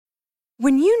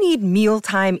When you need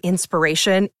mealtime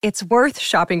inspiration, it's worth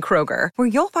shopping Kroger, where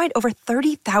you'll find over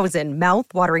 30,000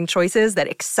 mouth-watering choices that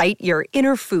excite your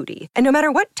inner foodie. And no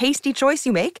matter what tasty choice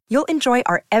you make, you'll enjoy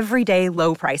our everyday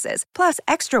low prices, plus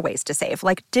extra ways to save,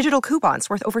 like digital coupons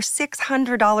worth over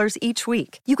 $600 each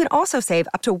week. You can also save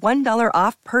up to $1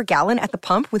 off per gallon at the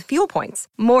pump with fuel points.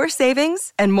 More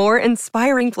savings and more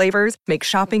inspiring flavors make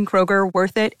shopping Kroger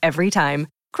worth it every time.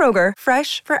 Kroger,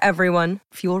 fresh for everyone.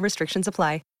 Fuel restrictions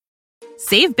apply.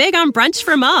 Save big on brunch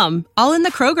for mom, all in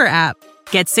the Kroger app.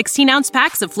 Get 16-ounce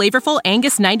packs of flavorful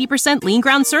Angus 90% lean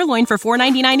ground sirloin for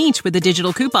 $4.99 each with a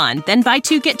digital coupon. Then buy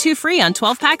 2, get 2 free on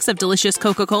 12 packs of delicious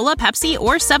Coca-Cola, Pepsi,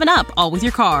 or 7-Up, all with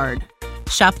your card.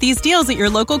 Shop these deals at your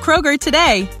local Kroger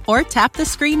today, or tap the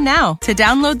screen now to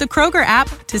download the Kroger app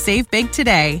to save big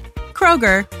today.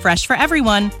 Kroger, fresh for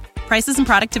everyone. Prices and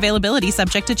product availability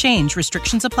subject to change.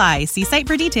 Restrictions apply. See site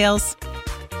for details.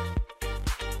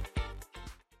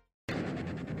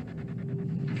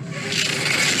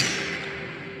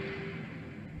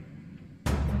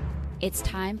 It's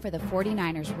time for the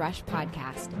 49ers Rush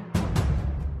podcast.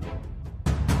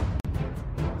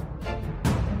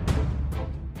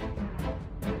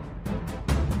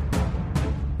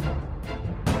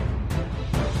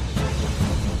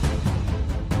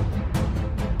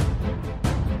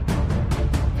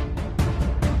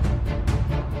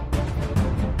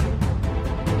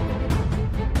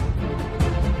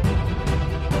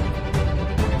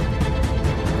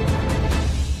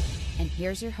 And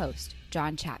here's your host,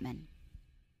 John Chapman.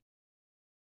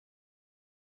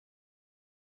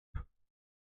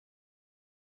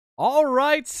 All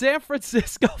right, San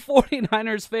Francisco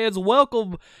 49ers fans,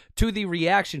 welcome to the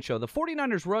reaction show, the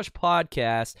 49ers Rush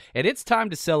podcast, and it's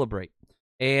time to celebrate.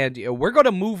 And we're going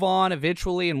to move on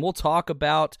eventually, and we'll talk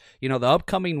about, the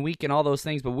upcoming week and all those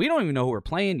things, but we don't even know who we're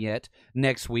playing yet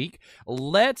next week.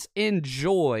 Let's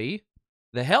enjoy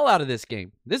the hell out of this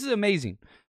game. This is amazing.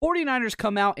 49ers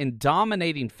come out in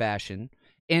dominating fashion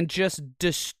and just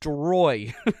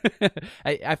destroy.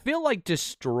 I feel like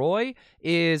destroy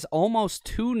is almost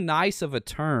too nice of a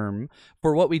term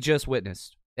for what we just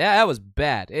witnessed. Yeah, that was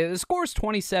bad. The score's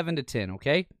 27-10,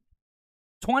 okay?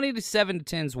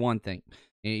 27-10 is one thing.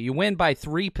 You win by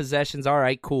 3 possessions, all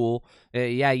right, cool.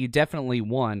 Yeah, you definitely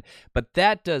won. But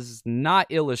that does not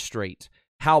illustrate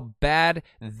how bad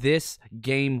this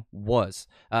game was.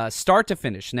 Start to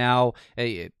finish. Now,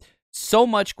 so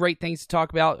much great things to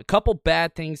talk about. A couple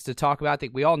bad things to talk about. I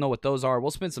think we all know what those are.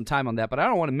 We'll spend some time on that, but I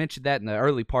don't want to mention that in the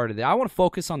early part of it. I want to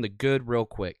focus on the good real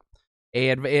quick.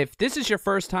 And if this is your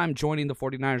first time joining the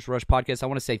 49ers Rush podcast, I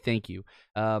want to say thank you.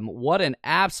 What an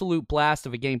absolute blast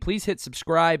of a game. Please hit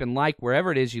subscribe and like wherever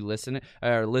it is you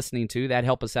listening to. That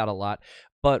helps us out a lot.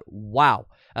 But wow.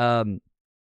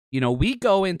 We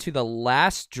go into the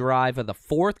last drive of the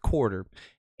fourth quarter,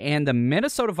 and the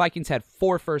Minnesota Vikings had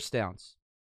 4 first downs.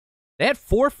 They had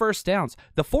 4 first downs.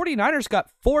 The 49ers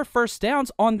got 4 first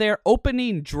downs on their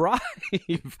opening drive.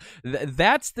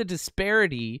 That's the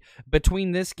disparity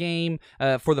between this game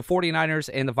for the 49ers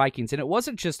and the Vikings. And it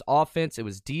wasn't just offense. It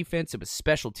was defense. It was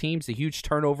special teams. A huge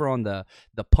turnover on the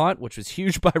punt, which was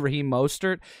huge by Raheem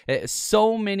Mostert.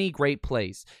 So many great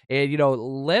plays. And,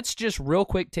 let's just real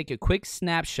quick take a quick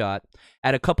snapshot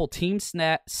at a couple team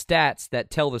stats that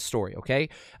tell the story, okay?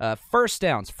 First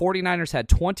downs, 49ers had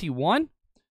 21.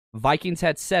 Vikings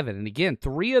had 7. And again,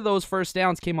 3 of those first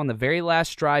downs came on the very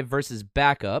last drive versus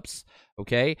backups.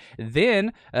 Okay.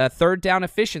 Then third down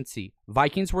efficiency.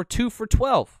 Vikings were 2 for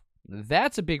 12.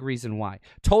 That's a big reason why.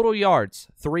 Total yards,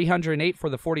 308 for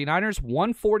the 49ers,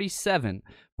 147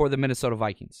 for the Minnesota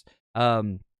Vikings.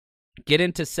 Get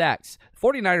into sacks.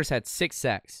 49ers had 6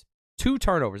 sacks. 2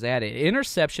 turnovers. They had an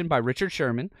interception by Richard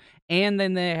Sherman, and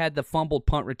then they had the fumbled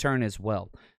punt return as well.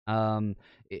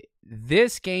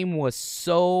 This game was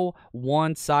so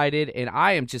one-sided, and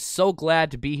I am just so glad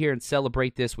to be here and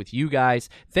celebrate this with you guys.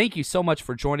 Thank you so much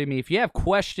for joining me. If you have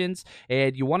questions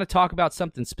and you want to talk about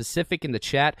something specific in the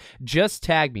chat, just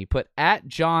tag me. Put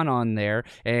 @John on there,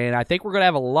 and I think we're going to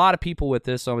have a lot of people with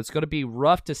this, so it's going to be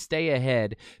rough to stay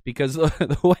ahead because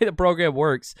the way the program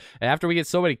works, after we get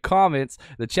so many comments,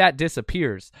 the chat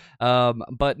disappears.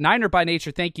 But Niner by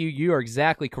nature, thank you. You are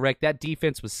exactly correct. That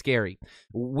defense was scary.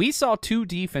 We saw 2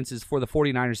 defenses for the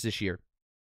 49ers this year.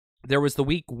 There was the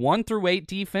week 1 through 8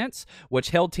 defense,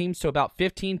 which held teams to about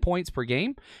 15 points per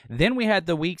game. Then we had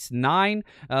the weeks 9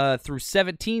 through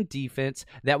 17 defense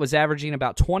that was averaging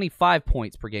about 25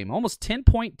 points per game, almost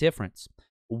 10-point difference.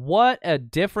 What a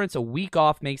difference a week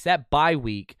off makes. That bye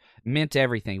week meant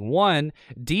everything. One,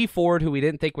 Dee Ford, who we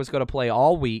didn't think was going to play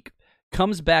all week,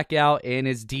 comes back out and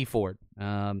is Dee Ford.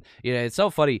 It's so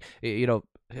funny,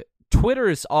 Twitter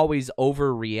is always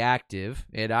overreactive,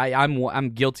 and I'm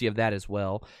guilty of that as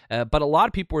well. But a lot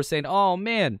of people were saying, "Oh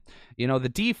man,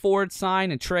 the D Ford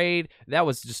sign and trade, that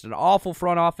was just an awful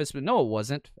front office." But no, it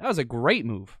wasn't. That was a great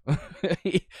move.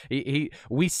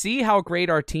 We see how great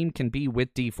our team can be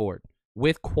with D Ford,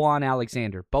 with Quan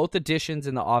Alexander, both additions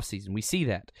in the offseason. We see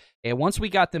that, and once we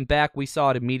got them back, we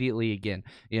saw it immediately again.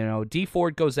 D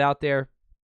Ford goes out there.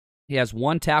 He has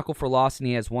 1 tackle for loss and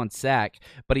he has 1 sack,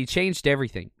 but he changed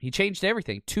everything.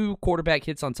 2 quarterback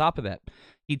hits on top of that.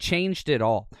 He changed it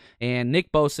all. And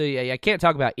Nick Bosa, I can't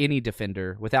talk about any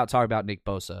defender without talking about Nick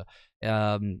Bosa.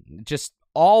 Just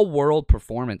all-world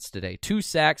performance today. 2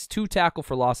 sacks, 2 tackle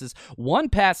for losses, 1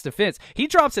 pass defense. He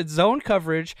drops at zone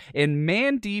coverage and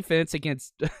man defense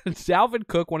against Dalvin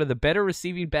Cook, one of the better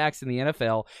receiving backs in the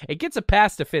NFL. It gets a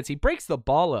pass defense. He breaks the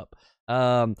ball up.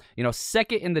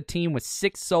 Second in the team with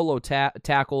 6 solo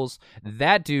tackles.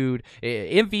 That dude,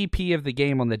 MVP of the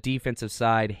game on the defensive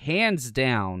side, hands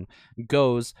down,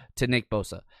 goes to Nick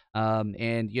Bosa.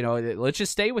 Let's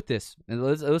just stay with this.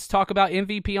 Let's talk about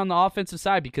MVP on the offensive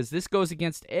side, because this goes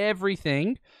against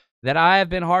everything that I have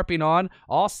been harping on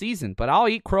all season. But I'll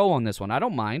eat crow on this one. I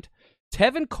don't mind.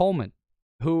 Tevin Coleman,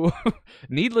 who,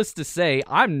 needless to say,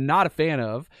 I'm not a fan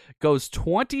of, goes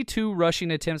 22 rushing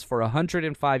attempts for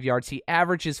 105 yards. He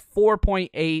averages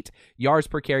 4.8 yards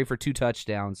per carry for 2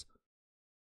 touchdowns.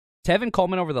 Tevin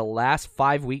Coleman over the last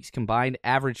 5 weeks combined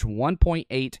averaged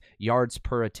 1.8 yards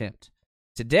per attempt.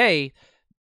 Today,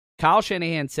 Kyle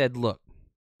Shanahan said, look,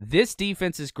 this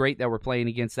defense is great that we're playing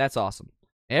against. That's awesome.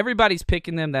 Everybody's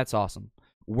picking them. That's awesome.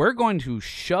 We're going to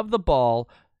shove the ball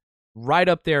right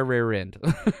up their rear end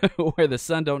where the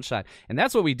sun don't shine. And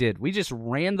that's what we did. We just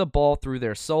ran the ball through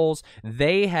their souls.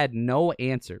 They had no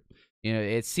answer.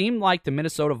 It seemed like the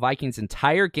Minnesota Vikings'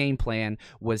 entire game plan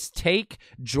was take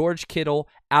George Kittle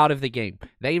out of the game.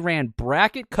 They ran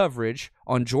bracket coverage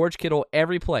on George Kittle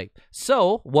every play.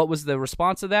 So what was the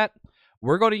response to that?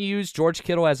 We're going to use George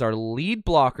Kittle as our lead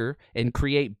blocker and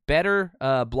create better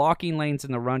blocking lanes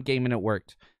in the run game, and it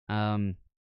worked.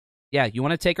 Yeah, you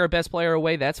want to take our best player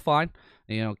away, that's fine.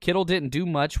 Kittle didn't do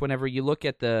much whenever you look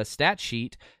at the stat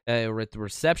sheet, with the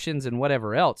receptions and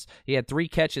whatever else. He had 3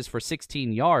 catches for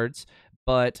 16 yards,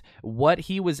 but what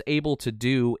he was able to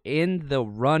do in the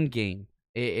run game,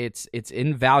 it's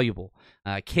invaluable.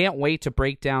 Can't wait to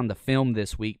break down the film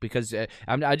this week, because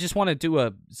I just want to do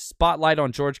a spotlight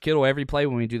on George Kittle every play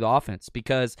when we do the offense,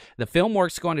 because the film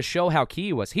work's going to show how key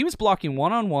he was. He was blocking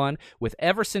one-on-one with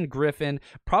Everson Griffin,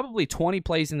 probably 20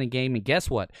 plays in the game, and guess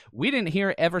what? We didn't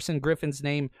hear Everson Griffin's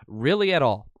name really at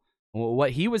all.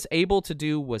 What he was able to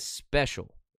do was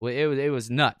special. It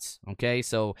was nuts, okay?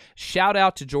 So shout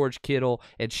out to George Kittle,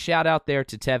 and shout out there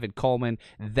to Tevin Coleman.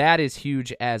 That is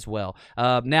huge as well.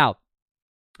 Now,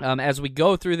 as we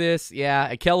go through this,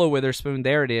 Ahkello Witherspoon,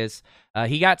 there it is.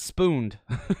 He got spooned.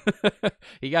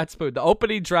 He got spooned. The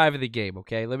opening drive of the game,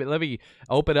 okay? Let me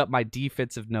open up my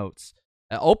defensive notes.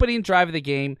 Opening drive of the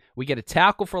game, we get a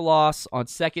tackle for loss on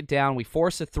 2nd down. We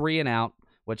force a 3-and-out,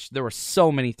 which there were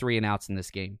so many 3-and-outs in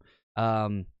this game.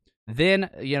 Then,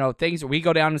 we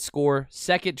go down and score.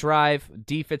 2nd drive,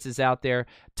 defense is out there.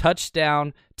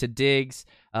 Touchdown to Diggs.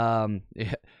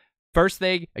 First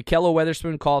thing, Ahkello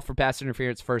Witherspoon called for pass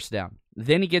interference, 1st down.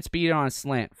 Then he gets beat on a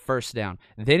slant, 1st down.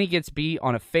 Then he gets beat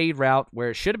on a fade route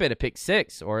where it should have been a pick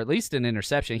 6 or at least an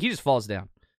interception. He just falls down,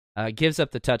 gives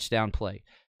up the touchdown play.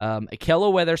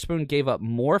 Ahkello Witherspoon gave up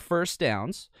more 1st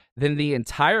downs than the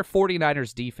entire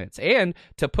 49ers defense. And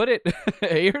to put it,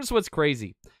 here's what's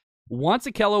crazy. Once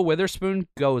Ahkello Witherspoon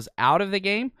goes out of the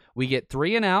game, we get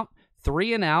 3-and-out,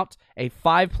 a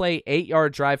 5-play,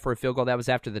 8-yard drive for a field goal. That was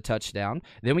after the touchdown.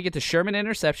 Then we get the Sherman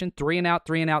interception,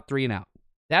 3-and-out.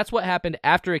 That's what happened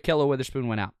after Ahkello Witherspoon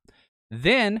went out.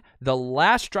 Then, the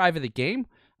last drive of the game,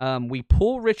 we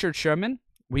pull Richard Sherman.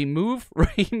 We move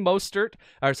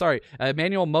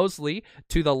Emmanuel Moseley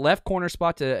to the left corner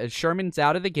spot. Sherman's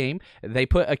out of the game. They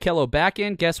put Ahkello back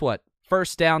in. Guess what?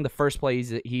 1st down, the first play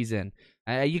he's in.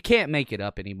 You can't make it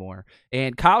up anymore.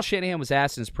 And Kyle Shanahan was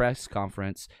asked in his press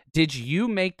conference, did you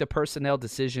make the personnel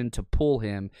decision to pull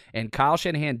him? And Kyle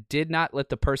Shanahan did not let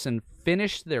the person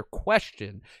finish their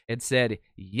question and said,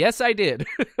 yes, I did.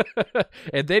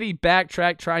 And then he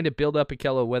backtracked trying to build up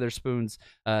Ahkello Witherspoon's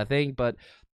thing. But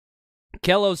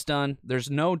Kello's done. There's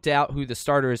no doubt who the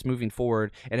starter is moving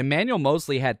forward. And Emmanuel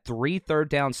Moseley had 3 third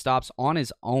down stops on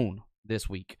his own this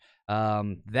week.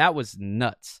 That was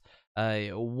nuts.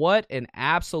 What an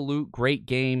absolute great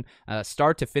game,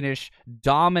 start to finish,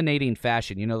 dominating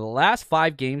fashion. You know, the last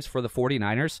 5 games for the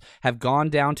 49ers have gone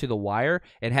down to the wire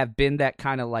and have been that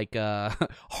kind of like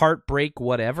heartbreak,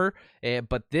 whatever.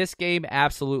 But this game,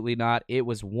 absolutely not. It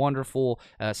was wonderful,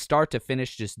 start to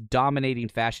finish, just dominating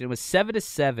fashion. It was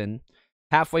 7-7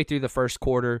 halfway through the first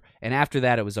quarter, and after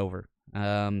that, it was over.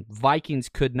 Vikings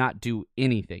could not do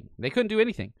anything. They couldn't do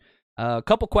anything. A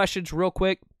couple questions real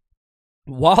quick.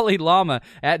 Wally Llama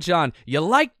at John, you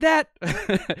like that?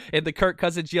 And the Kirk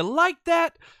Cousins, you like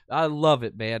that? I love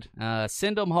it, man.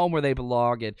 Send them home where they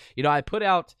belong. And, you know, I put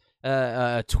out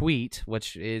a tweet,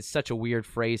 which is such a weird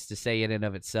phrase to say in and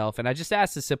of itself. And I just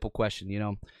asked a simple question, you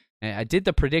know. I did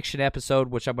the prediction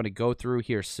episode, which I'm going to go through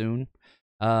here soon.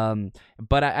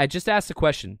 But I just asked the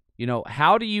question, you know,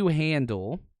 how do you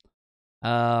handle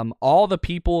all the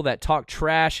people that talk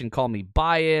trash and call me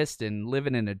biased and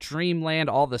living in a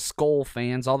dreamland, all the Skol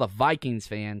fans, all the Vikings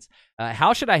fans?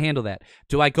 How should I handle that?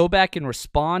 Do I go back and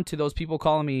respond to those people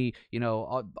calling me, you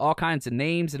know, all kinds of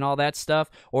names and all that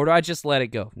stuff? Or do I just let it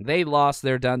go? They lost,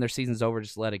 they're done, their season's over,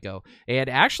 just let it go. And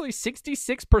actually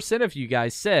 66% of you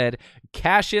guys said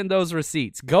cash in those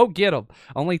receipts. Go get them.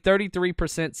 Only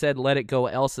 33% said let it go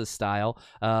Elsa style.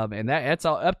 And that's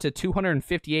up to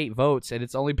 258 votes, and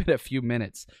it's only been a few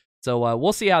minutes. So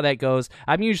we'll see how that goes.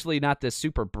 I'm usually not this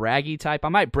super braggy type. I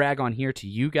might brag on here to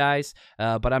you guys,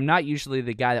 but I'm not usually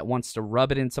the guy that wants to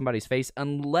rub it in somebody's face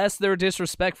unless they're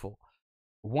disrespectful.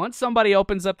 Once somebody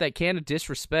opens up that can of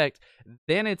disrespect,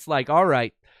 then it's like, all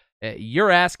right,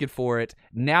 you're asking for it.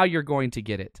 Now you're going to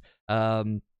get it.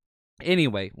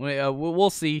 Anyway, we'll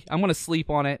see. I'm going to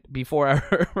sleep on it before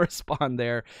I respond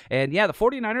there. And yeah, the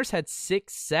 49ers had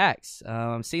 6 sacks.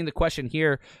 I'm seeing the question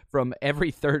here from Every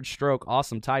Third Stroke.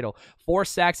 Awesome title. 4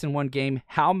 sacks in one game.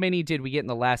 How many did we get in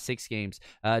the last 6 games?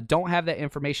 Don't have that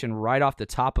information right off the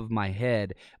top of my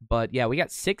head. But yeah, we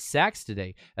got 6 sacks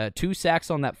today. 2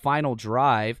 sacks on that final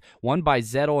drive. 1 by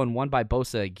Zettel and 1 by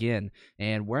Bosa again.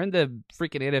 And we're in the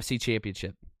freaking NFC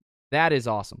Championship. That is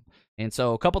awesome. And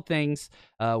so a couple things.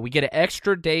 We get an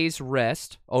extra day's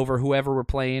rest over whoever we're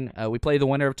playing. We play the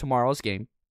winner of tomorrow's game,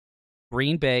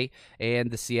 Green Bay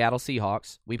and the Seattle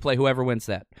Seahawks. We play whoever wins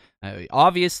that.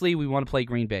 Obviously, we want to play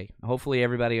Green Bay. Hopefully,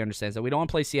 everybody understands that. We don't want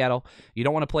to play Seattle. You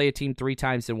don't want to play a team 3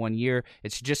 times in 1 year.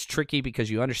 It's just tricky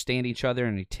because you understand each other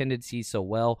and your tendencies so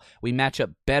well. We match up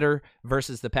better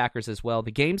versus the Packers as well.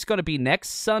 The game's going to be next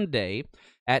Sunday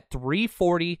at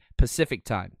 3:40 Pacific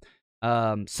time.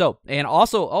 And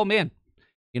also, oh man,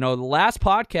 you know, the last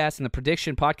podcast and the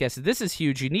prediction podcast, this is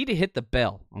huge. You need to hit the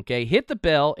bell, okay? Hit the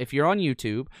bell if you're on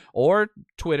YouTube or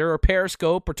Twitter or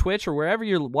Periscope or Twitch or wherever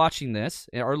you're watching this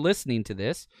or listening to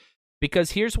this,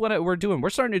 because here's what we're doing. We're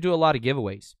starting to do a lot of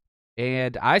giveaways.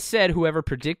 And I said whoever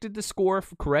predicted the score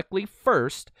correctly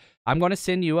first, I'm going to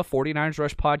send you a 49ers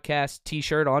Rush Podcast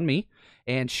t-shirt on me.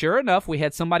 And sure enough, we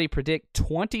had somebody predict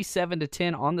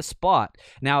 27-10 on the spot.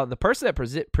 Now, the person that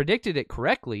predicted it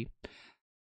correctly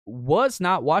was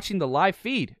not watching the live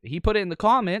feed. He put it in the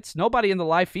comments. Nobody in the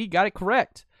live feed got it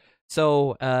correct.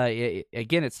 So,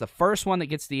 again, it's the first one that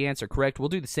gets the answer correct. We'll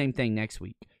do the same thing next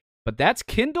week. But that's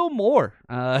Kendall Moore.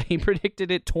 He predicted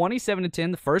it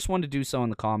 27-10, the first one to do so in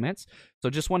the comments.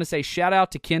 So just want to say shout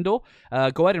out to Kendall.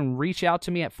 Go ahead and reach out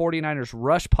to me at 49ers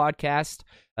Rush Podcast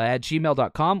at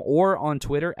gmail.com or on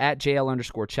Twitter at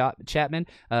JL_Chapman.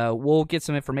 We'll get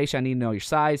some information. I need to know your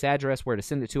size, address, where to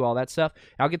send it to, all that stuff.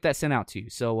 I'll get that sent out to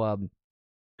you. So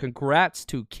congrats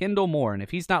to Kendall Moore. And if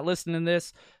he's not listening to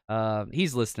this,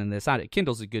 he's listening to this.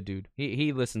 Kendall's a good dude.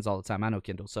 He listens all the time. I know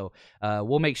Kendall. So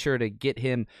we'll make sure to get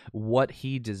him what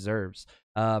he deserves.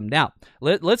 Now,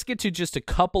 let's get to just a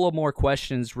couple of more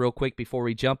questions real quick before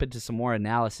we jump into some more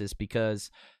analysis,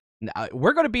 because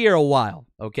we're going to be here a while,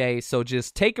 okay? So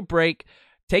just take a break.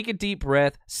 Take a deep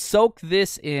breath. Soak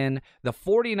this in. The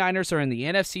 49ers are in the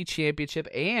NFC Championship,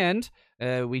 and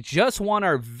we just won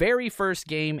our very first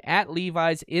game at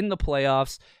Levi's in the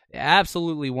playoffs.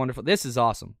 Absolutely wonderful. This is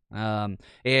awesome.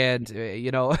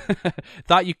 You know,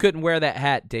 thought you couldn't wear that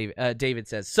hat, David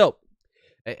says. So,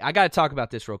 I got to talk about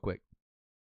this real quick.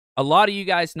 A lot of you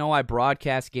guys know I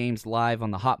broadcast games live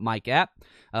on the Hot Mic app,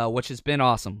 which has been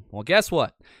awesome. Well, guess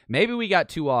what? Maybe we got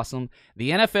too awesome.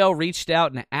 The NFL reached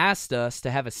out and asked us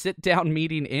to have a sit-down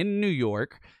meeting in New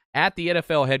York at the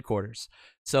NFL headquarters.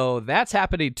 So that's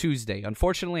happening Tuesday.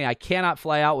 Unfortunately, I cannot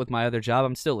fly out with my other job.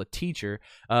 I'm still a teacher,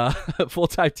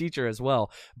 full-time teacher as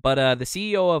well. But the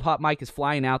CEO of Hot Mic is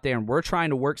flying out there, and we're trying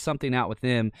to work something out with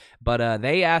them. But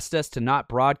they asked us to not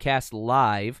broadcast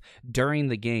live during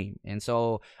the game. And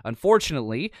so,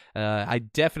 unfortunately, I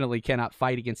definitely cannot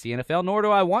fight against the NFL, nor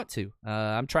do I want to.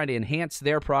 I'm trying to enhance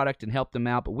their product and help them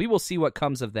out, but we will see what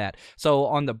comes of that. So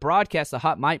on the broadcast, the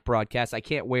Hot Mic broadcast, I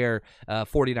can't wear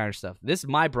 49er stuff. This is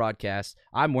my broadcast.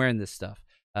 I'm wearing this stuff.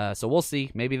 So we'll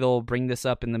see. Maybe they'll bring this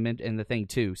up in the thing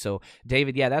too. So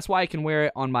David, yeah, that's why I can wear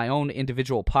it on my own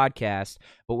individual podcast.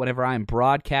 But whenever I'm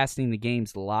broadcasting the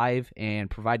games live and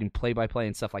providing play-by-play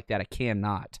and stuff like that, I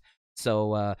cannot.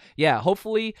 So yeah,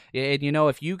 hopefully, and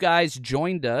if you guys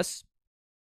joined us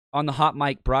on the Hot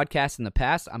Mic broadcast in the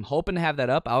past, I'm hoping to have that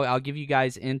up. I'll give you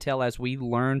guys intel as we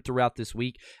learn throughout this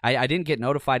week. I didn't get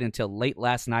notified until late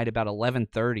last night, about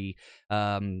 11:30.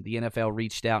 The NFL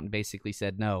reached out and basically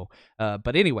said no.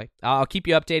 But anyway, I'll keep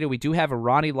you updated. We do have a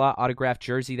Ronnie Lott autographed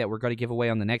jersey that we're going to give away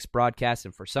on the next broadcast,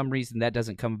 and for some reason that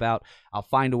doesn't come about, I'll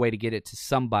find a way to get it to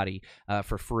somebody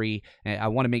for free. And I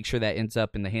want to make sure that ends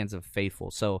up in the hands of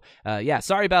faithful. So, yeah,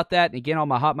 sorry about that. And again, all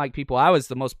my Hot Mic people, I was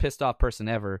the most pissed off person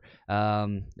ever.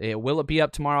 Will it be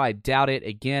up tomorrow? I doubt it.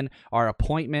 Again, our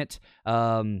appointment,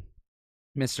 Mr.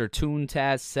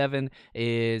 Toontaz7,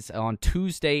 is on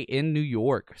Tuesday in New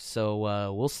York.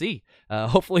 So we'll see.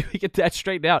 Hopefully we get that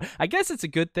straightened out. I guess it's a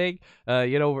good thing. I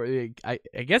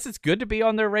guess it's good to be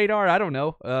on their radar. I don't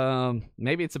know.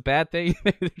 Maybe it's a bad thing.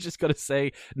 Maybe they're just going to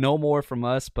say no more from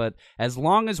us. But as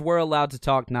long as we're allowed to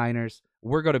talk Niners,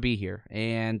 we're going to be here.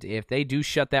 And if they do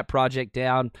shut that project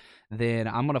down, then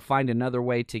I'm going to find another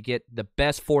way to get the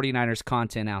best 49ers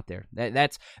content out there.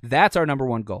 That's our number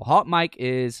one goal. Hot Mic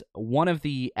is one of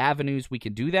the avenues we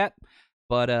can do that,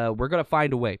 but we're going to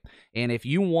find a way. And if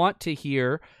you want to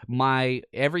hear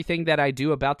everything that I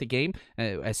do about the game,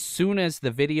 as soon as the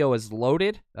video is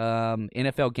loaded,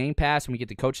 NFL Game Pass, and we get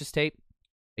the coaches tape,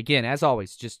 again, as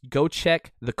always, just go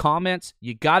check the comments.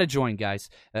 You got to join, guys.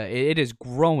 It is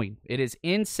growing. It is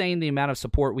insane the amount of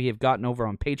support we have gotten over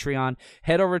on Patreon.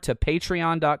 Head over to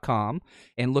patreon.com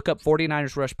and look up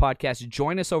 49ers Rush Podcast.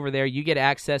 Join us over there. You get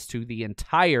access to the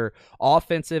entire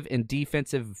offensive and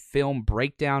defensive film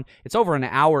breakdown. It's over an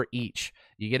hour each.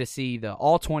 You get to see the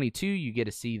all 22. You get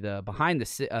to see the behind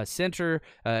the center.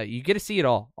 You get to see it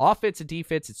all. Offense and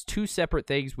defense, it's two separate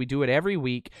things. We do it every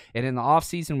week. And in the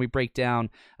offseason, we break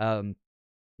down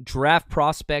draft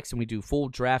prospects, and we do full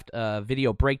draft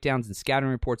video breakdowns and scouting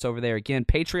reports over there. Again,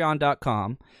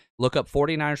 patreon.com. Look up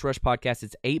 49ers Rush Podcast.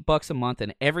 It's $8 a month,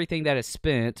 and everything that is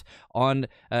spent on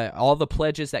all the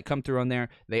pledges that come through on there,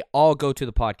 they all go to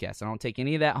the podcast. I don't take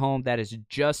any of that home. That is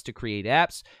just to create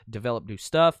apps, develop new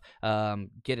stuff,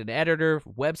 get an editor,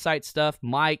 website stuff,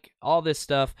 mic, all this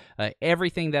stuff.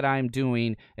 Everything that I'm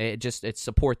doing, it's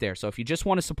support there. So if you just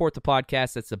want to support the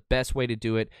podcast, that's the best way to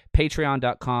do it.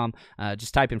 Patreon.com.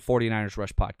 Just type in 49ers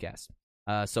Rush Podcast.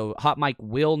 So Hot Mic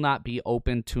will not be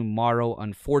open tomorrow,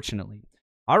 unfortunately.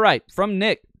 All right, from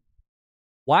Nick.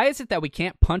 Why is it that we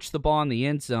can't punch the ball in the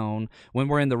end zone when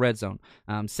we're in the red zone?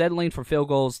 Settling for field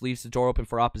goals leaves the door open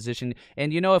for opposition.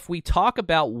 And, if we talk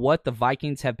about what the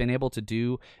Vikings have been able to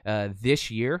do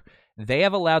this year, they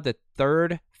have allowed the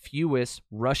third fewest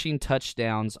rushing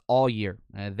touchdowns all year.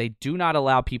 They do not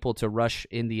allow people to rush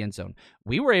in the end zone.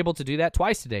 We were able to do that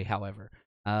twice today, however.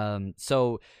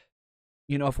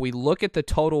 If we look at the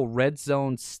total red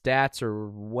zone stats or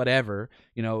whatever,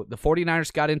 the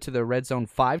 49ers got into the red zone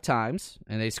 5 times,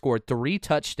 and they scored 3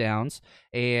 touchdowns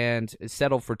and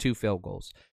settled for 2 field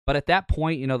goals. But at that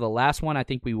point, the last one, I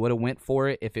think we would have went for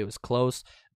it if it was close.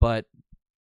 But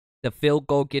the field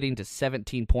goal getting to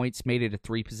 17 points made it a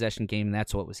 3-possession game, and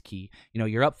that's what was key.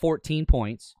 You're up 14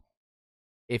 points.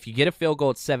 If you get a field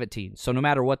goal, it's 17. So no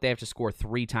matter what, they have to score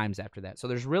 3 times after that. So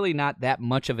there's really not that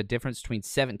much of a difference between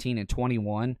 17 and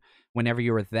 21 whenever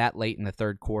you were that late in the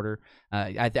third quarter.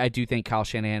 I do think Kyle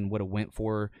Shanahan would have went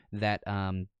for that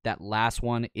last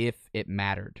one if it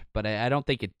mattered, but I don't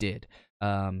think it did.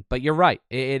 But you're right.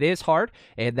 It is hard,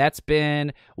 and that's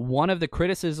been one of the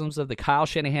criticisms of the Kyle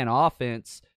Shanahan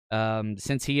offense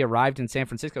since he arrived in San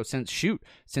Francisco,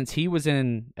 since he was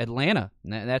in Atlanta.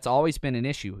 That's always been an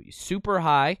issue. Super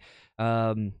high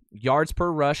yards per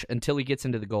rush until he gets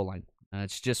into the goal line.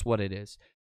 It's just what it is.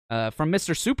 From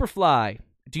Mr. Superfly,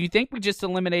 do you think we just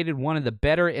eliminated one of the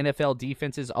better NFL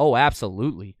defenses? Oh,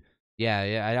 absolutely.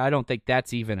 Yeah, I don't think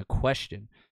that's even a question.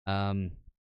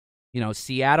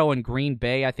 Seattle and Green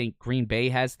Bay, I think Green Bay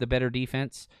has the better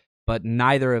defense, but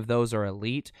neither of those are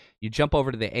elite. You jump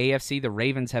over to the AFC, the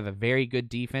Ravens have a very good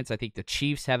defense. I think the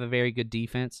Chiefs have a very good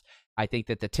defense. I think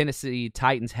that the Tennessee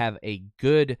Titans have a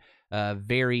good,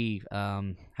 very,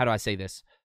 how do I say this?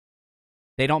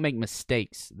 They don't make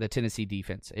mistakes, the Tennessee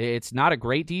defense. It's not a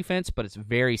great defense, but it's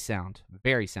very sound,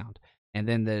 very sound. And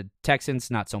then the Texans,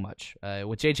 not so much.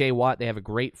 With J.J. Watt, they have a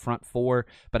great front four,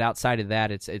 but outside of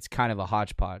that, it's kind of a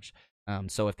hodgepodge.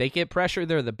 So if they get pressure,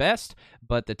 they're the best.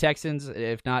 But the Texans,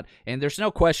 if not, and there's no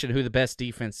question who the best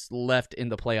defense left in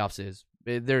the playoffs is.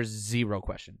 There's zero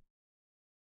question.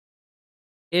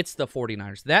 It's the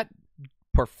 49ers. That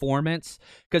performance,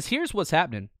 because here's what's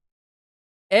happening.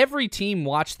 Every team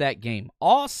watched that game.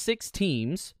 All 6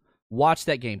 teams watched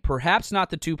that game. Perhaps not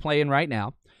the 2 playing right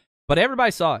now, but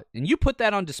everybody saw it. And you put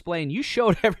that on display, and you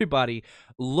showed everybody,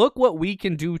 look what we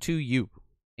can do to you.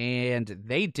 And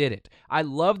they did it. I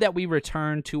love that we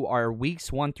returned to our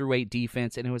weeks 1 through 8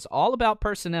 defense, and it was all about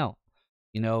personnel.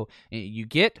 You know, you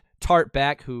get Tart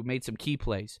back, who made some key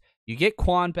plays. You get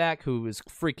Quan back, who is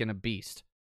freaking a beast.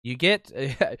 You get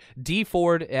D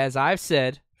Ford, as I've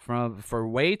said, for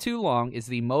way too long, is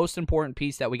the most important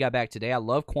piece that we got back today. I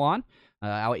love Quan.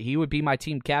 He would be my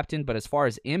team captain, but as far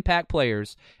as impact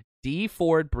players, D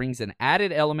Ford brings an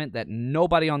added element that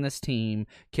nobody on this team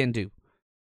can do.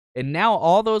 And now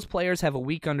all those players have a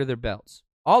week under their belts.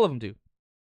 All of them do.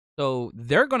 So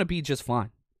they're going to be just fine.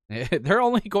 They're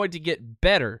only going to get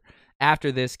better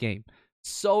after this game.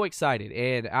 So excited.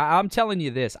 And I'm telling you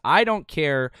this, I don't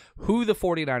care who the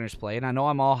 49ers play. And I know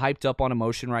I'm all hyped up on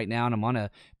emotion right now, and I'm on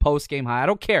a post-game high. I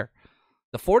don't care.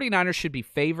 The 49ers should be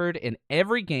favored in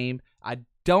every game. I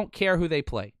don't care who they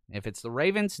play. If it's the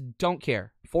Ravens, don't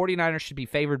care. 49ers should be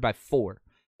favored by 4.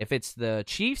 If it's the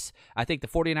Chiefs, I think the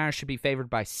 49ers should be favored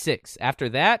by 6. After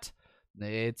that,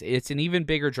 it's an even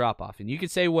bigger drop-off. And you can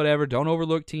say whatever, don't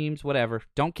overlook teams, whatever,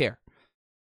 don't care.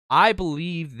 I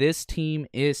believe this team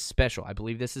is special. I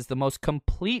believe this is the most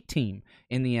complete team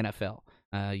in the NFL.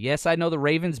 Yes, I know the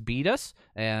Ravens beat us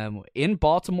in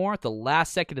Baltimore at the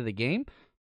last second of the game.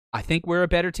 I think we're a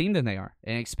better team than they are,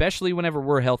 and especially whenever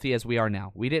we're healthy as we are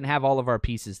now. We didn't have all of our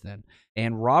pieces then.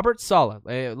 And Robert Saleh,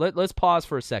 let's pause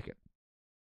for a second.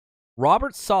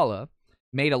 Robert Saleh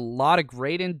made a lot of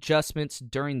great adjustments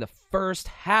during the first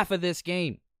half of this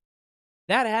game.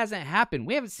 That hasn't happened.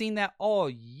 We haven't seen that all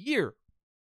year.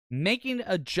 Making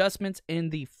adjustments in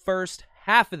the first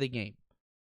half of the game.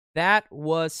 That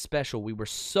was special. We were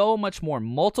so much more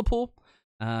multiple.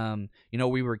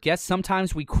 We were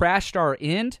sometimes we crashed our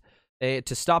end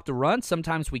to stop the run.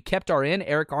 Sometimes we kept our end,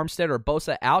 Eric Armstead or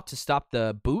Bosa out to stop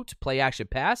the boot, play action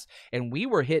pass, and we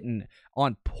were hitting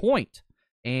on point.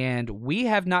 And we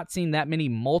have not seen that many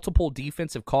multiple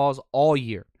defensive calls all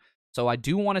year. So I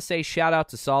do want to say shout out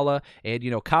to Saleh.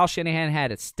 And, Kyle Shanahan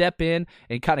had to step in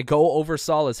and kind of go over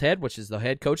Saleh's head, which is the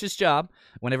head coach's job,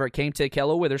 whenever it came to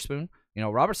Ahkello Witherspoon.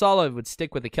 Robert Saleh would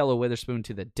stick with Ahkello Witherspoon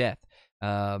to the death.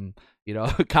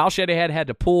 Kyle Shanahan had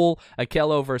to pull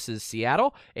Ahkello versus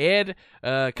Seattle, and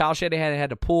Kyle Shanahan had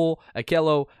to pull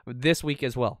Ahkello this week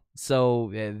as well.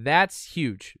 So that's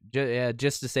huge,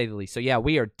 just to say the least. So, yeah,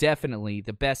 we are definitely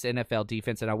the best NFL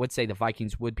defense, and I would say the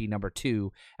Vikings would be number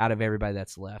 2 out of everybody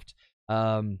that's left.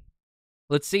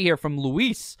 Let's see here from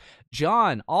Luis.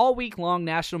 John, all week long,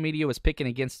 national media was picking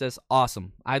against us.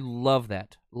 Awesome. I love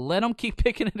that. Let them keep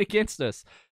picking it against us.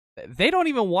 They don't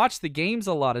even watch the games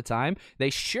a lot of time. They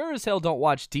sure as hell don't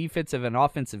watch defensive and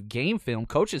offensive game film,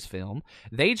 coaches film.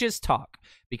 They just talk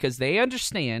because they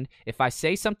understand if I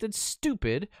say something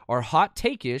stupid or hot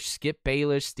take-ish, Skip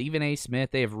Bayless, Stephen A.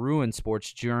 Smith, they have ruined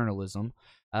sports journalism,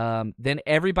 then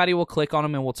everybody will click on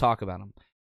them and we'll talk about them.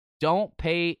 Don't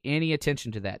pay any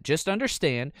attention to that. Just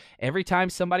understand, every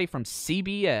time somebody from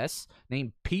CBS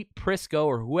named Pete Prisco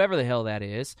or whoever the hell that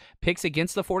is picks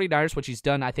against the 49ers, which he's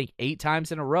done, I think, 8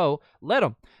 times in a row, let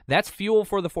him. That's fuel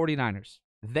for the 49ers.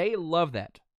 They love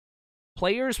that.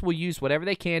 Players will use whatever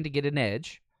they can to get an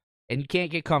edge, and you can't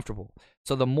get comfortable.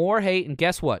 So the more hate, and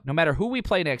guess what? No matter who we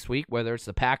play next week, whether it's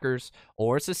the Packers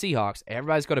or it's the Seahawks,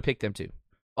 everybody's going to pick them too.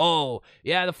 Oh,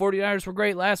 yeah, the 49ers were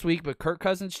great last week, but Kirk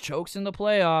Cousins chokes in the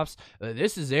playoffs.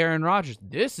 This is Aaron Rodgers.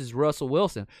 This is Russell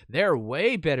Wilson. They're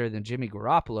way better than Jimmy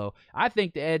Garoppolo. I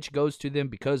think the edge goes to them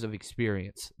because of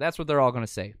experience. That's what they're all going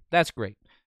to say. That's great.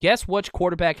 Guess which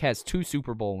quarterback has 2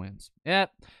 Super Bowl wins? Did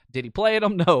he play at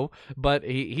them? No, but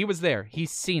he was there.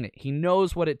 He's seen it. He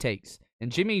knows what it takes. And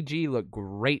Jimmy G looked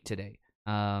great today.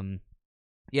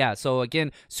 Yeah, so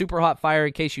again, super hot fire.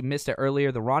 In case you missed it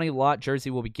earlier, the Ronnie Lott jersey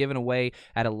will be given away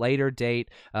at a later date.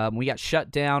 We got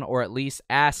shut down, or at least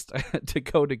asked to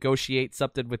go negotiate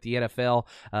something with the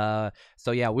NFL.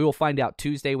 So yeah, we will find out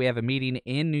Tuesday. We have a meeting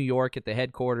in New York at the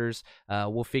headquarters.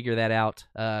 We'll figure that out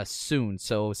soon.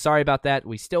 So sorry about that.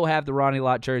 We still have the Ronnie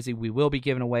Lott jersey. We will be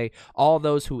giving away all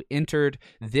those who entered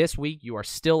this week. You are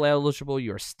still eligible.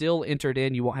 You are still entered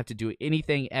in. You won't have to do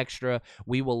anything extra.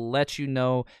 We will let you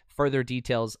know further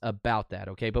details about that,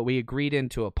 okay? But we agreed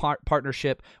into a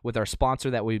partnership with our sponsor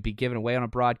that we'd be giving away on a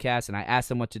broadcast, and I asked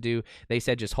them what to do. They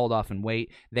said just hold off and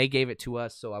wait. They gave it to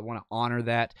us, so I want to honor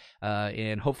that,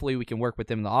 and hopefully we can work with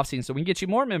them in the offseason so we can get you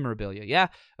more memorabilia. Yeah,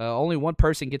 only one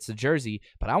person gets the jersey,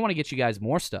 but I want to get you guys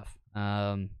more stuff.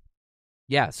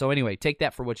 Yeah, so anyway, take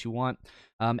that for what you want.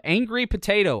 Angry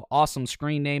Potato, awesome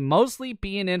screen name. Mosley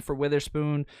being in for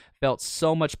Witherspoon felt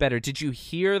so much better. Did you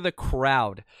hear the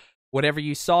crowd? Whatever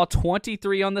you saw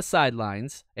 23 on the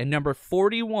sidelines and number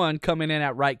 41 coming in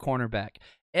at right cornerback,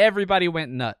 everybody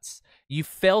went nuts. You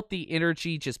felt the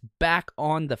energy just back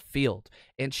on the field.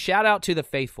 And shout out to the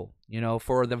faithful,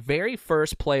 for the very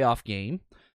first playoff game.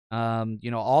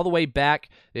 All the way back.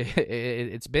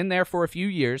 It's been there for a few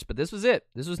years, but this was it.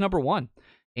 This was number 1.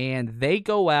 And they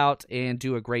go out and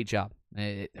do a great job.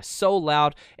 It's so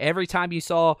loud. Every time you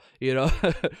saw,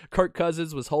 Kirk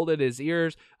Cousins was holding his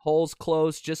ears holes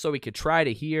closed just so he could try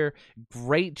to hear.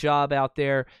 Great job out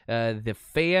there. The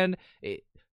fan,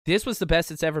 this was the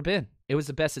best it's ever been. It was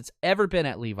the best it's ever been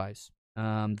at Levi's.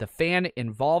 The fan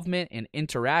involvement and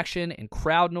interaction and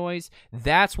crowd noise,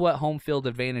 that's what home field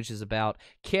advantage is about.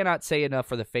 Cannot say enough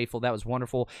for the faithful. That was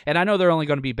wonderful. And I know they're only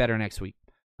going to be better next week,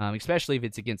 especially if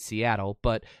it's against Seattle.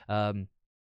 But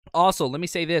also, let me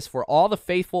say this, for all the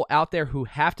faithful out there who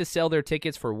have to sell their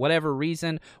tickets for whatever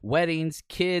reason, weddings,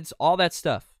 kids, all that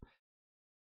stuff,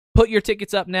 put your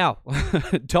tickets up now.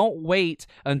 Don't wait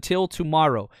until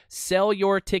tomorrow. Sell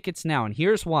your tickets now, and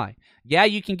here's why. Yeah,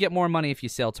 you can get more money if you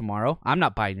sell tomorrow. I'm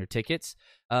not buying your tickets.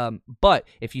 But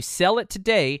if you sell it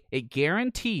today, it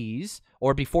guarantees,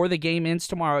 or before the game ends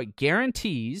tomorrow, it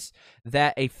guarantees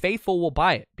that a faithful will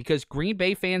buy it, because Green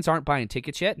Bay fans aren't buying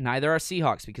tickets yet. Neither are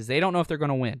Seahawks, because they don't know if they're going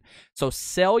to win. So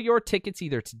sell your tickets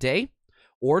either today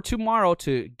or tomorrow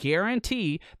to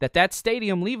guarantee that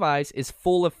stadium, Levi's, is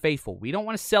full of faithful. We don't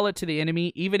want to sell it to the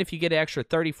enemy, even if you get an extra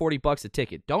 $30-$40 a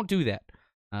ticket. Don't do that.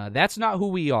 That's not who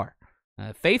we are.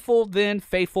 Faithful then,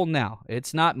 faithful now.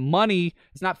 It's not money.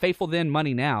 It's not faithful then,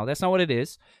 money now. That's not what it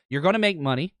is. You're going to make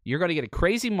money. You're going to get a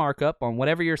crazy markup on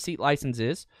whatever your seat license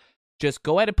is. Just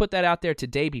go ahead and put that out there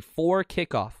today before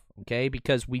kickoff, okay?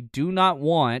 Because we do not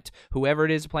want whoever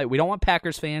it is to play. We don't want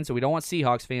Packers fans, and we don't want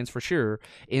Seahawks fans for sure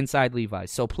inside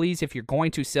Levi's. So please, if you're going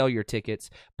to sell your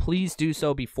tickets, please do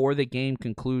so before the game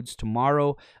concludes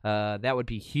tomorrow. That would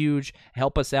be huge.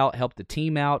 Help us out. Help the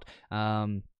team out.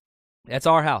 That's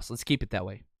our house. Let's keep it that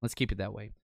way.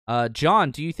 John,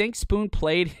 do you think Spoon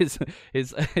played his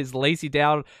lazy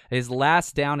down, his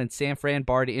last down in San Fran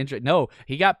bar to injury? No,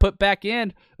 he got put back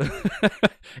in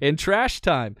trash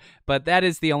time. But that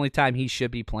is the only time he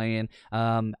should be playing.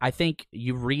 I think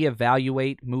you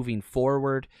reevaluate moving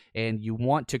forward, and you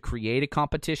want to create a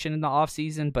competition in the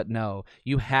offseason, but no,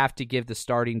 you have to give the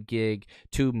starting gig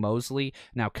to Mosley.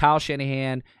 Now, Kyle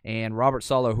Shanahan and Robert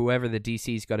Saleh, whoever the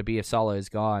DC is going to be if Saleh is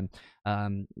gone,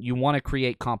 you want to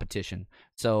create competition.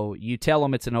 So you tell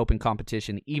them it's an open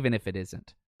competition, even if it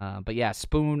isn't. But yeah,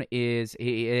 Spoon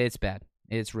it's bad.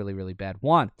 It's really, really bad.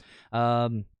 Juan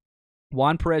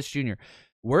Perez Jr.,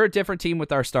 we're a different team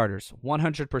with our starters.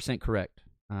 100% correct.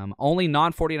 Only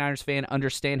non-49ers fan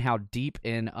understand how deep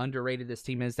and underrated this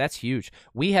team is. That's huge.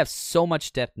 We have so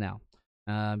much depth now.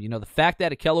 The fact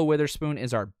that Ahkello Witherspoon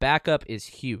is our backup is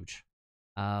huge.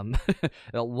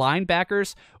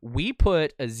 Linebackers, we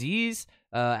put Azeez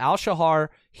Al-Shahar.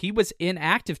 He was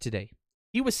inactive today.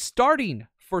 He was starting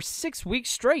for 6 weeks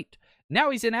straight.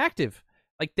 Now he's inactive.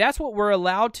 Like, that's what we're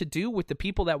allowed to do with the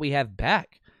people that we have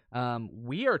back.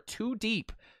 We are too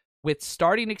deep with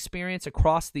starting experience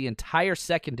across the entire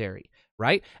secondary,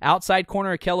 right? Outside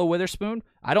corner Ahkello Witherspoon,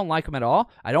 I don't like him at all.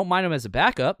 I don't mind him as a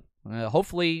backup.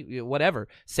 Hopefully, whatever.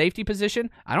 Safety position,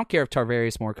 I don't care if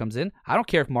Tarvarius Moore comes in. I don't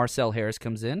care if Marcel Harris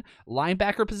comes in.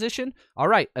 Linebacker position, all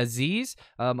right, Azeez,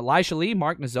 Elijah Lee,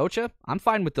 Mark Nzocha, I'm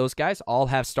fine with those guys. All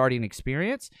have starting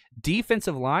experience.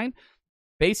 Defensive line,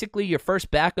 basically your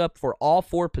first backup for all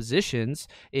 4 positions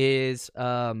is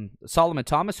Solomon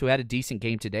Thomas, who had a decent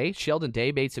game today. Sheldon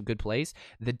Day made some good plays.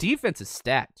 The defense is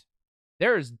stacked.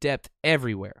 There is depth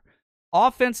everywhere.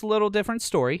 Offense, a little different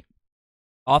story.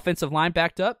 Offensive line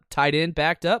backed up, tight end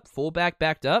backed up, fullback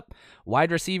backed up,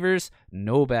 wide receivers,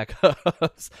 no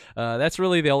backups. That's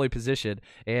really the only position.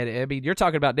 And, I mean, you're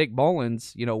talking about Nick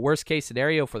Mullins, worst case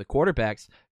scenario for the quarterbacks.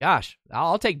 Gosh,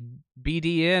 I'll take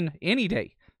BD in any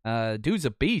day. Dude's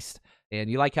a beast. And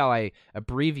you like how I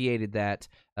abbreviated that.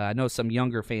 I know some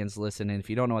younger fans listen, and if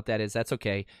you don't know what that is, that's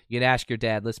okay. You can ask your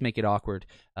dad. Let's make it awkward.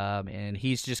 And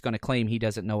he's just going to claim he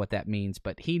doesn't know what that means,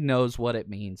 but he knows what it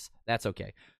means. That's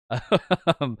okay.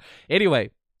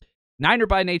 Anyway, Niner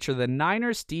by nature. The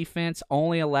Niners defense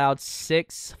only allowed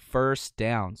 6 first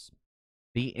downs.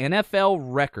 The NFL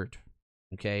record,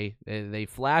 okay, they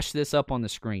flashed this up on the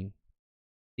screen.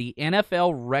 The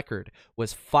NFL record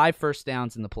was 5 first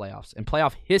downs in the playoffs. In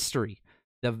playoff history,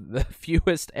 the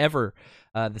fewest ever.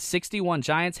 The 61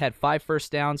 Giants had 5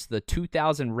 first downs. The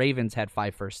 2000 Ravens had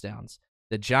 5 first downs.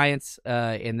 The Giants,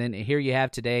 and then here you have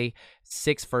today,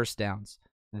 6 first downs.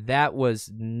 That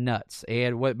was nuts.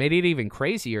 And what made it even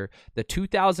crazier, the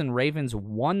 2000 Ravens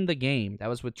won the game. That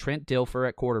was with Trent Dilfer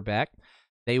at quarterback.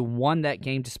 They won that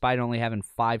game despite only having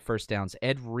 5 first downs.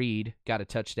 Ed Reed got a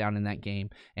touchdown in that game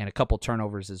and a couple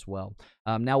turnovers as well.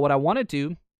 Now, what I want to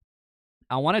do,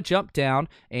 I want to jump down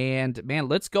and, man,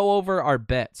 let's go over our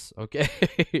bets, okay?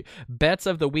 Bets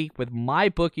of the week with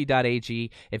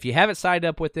mybookie.ag. If you haven't signed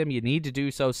up with them, you need to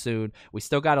do so soon. We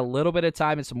still got a little bit of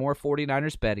time and some more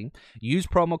 49ers betting. Use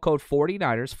promo code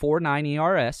 49ers,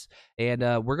 49ERS,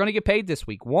 and we're going to get paid this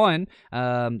week. One,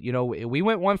 we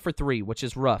went 1 for 3, which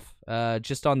is rough,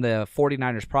 just on the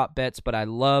 49ers prop bets, but I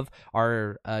love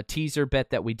our teaser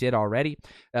bet that we did already.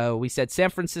 We said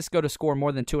San Francisco to score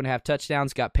more than 2.5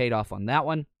 touchdowns, got paid off on that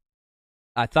one.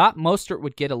 I thought Mostert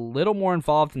would get a little more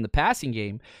involved in the passing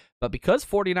game, but because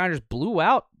 49ers blew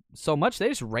out so much, they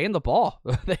just ran the ball.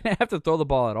 They didn't have to throw the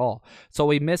ball at all. So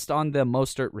we missed on the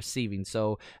Mostert receiving.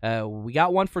 So we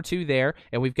got 1 for 2 there,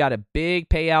 and we've got a big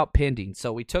payout pending.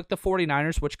 So we took the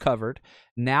 49ers, which covered.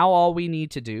 Now all we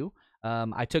need to do,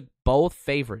 I took both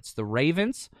favorites, the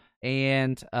Ravens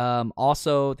and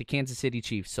also the Kansas City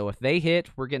Chiefs. So if they hit,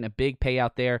 we're getting a big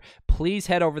payout there. Please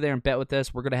head over there and bet with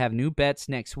us. We're going to have new bets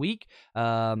next week.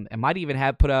 I might even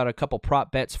have put out a couple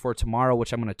prop bets for tomorrow,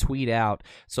 which I'm going to tweet out.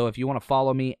 So if you want to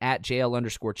follow me at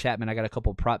JL_Chapman, I got a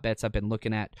couple prop bets I've been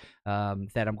looking at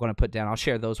that I'm going to put down. I'll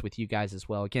share those with you guys as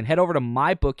well. Again, head over to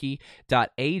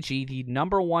mybookie.ag, the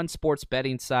 #1 sports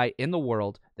betting site in the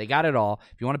world. They got it all.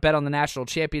 If you want to bet on the national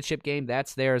championship game,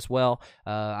 that's there as well.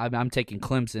 I'm taking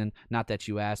Clemson. Not that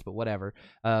you asked, but whatever.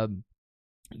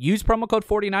 Use promo code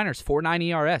 49ers,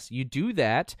 49ERS. You do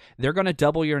that, they're going to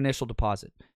double your initial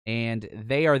deposit. And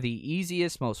they are the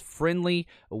easiest, most friendly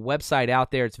website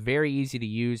out there. It's very easy to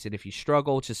use. And if you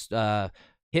struggle, just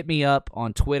hit me up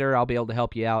on Twitter. I'll be able to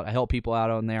help you out. I help people out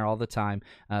on there all the time.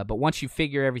 But once you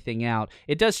figure everything out,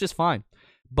 it does just fine.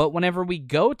 But whenever we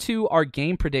go to our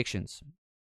game predictions,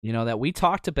 that we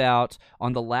talked about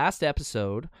on the last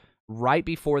episode, right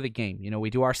before the game, we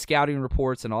do our scouting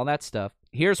reports and all that stuff.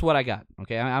 Here's what I got,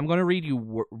 okay? I'm going to read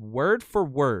you word for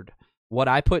word what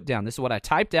I put down. This is what I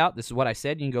typed out. This is what I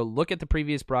said. You can go look at the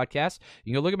previous broadcast.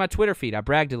 You can go look at my Twitter feed. I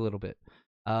bragged a little bit.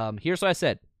 Here's what I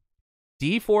said.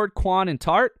 D Ford, Quan, and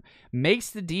Tart makes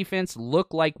the defense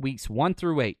look like weeks 1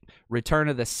 through 8. Return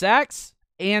of the sacks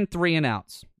and 3 and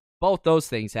outs. Both those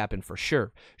things happen for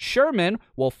sure. Sherman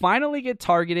will finally get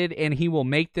targeted, and he will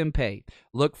make them pay.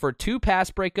 Look for 2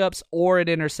 pass breakups or an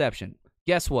interception.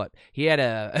 Guess what? He had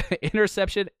a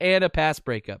interception and a pass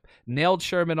breakup. Nailed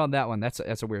Sherman on that one. That's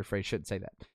a weird phrase. Shouldn't say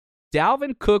that.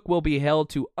 Dalvin Cook will be held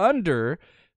to under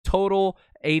total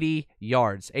 80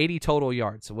 yards, 80 total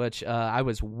yards, which I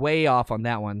was way off on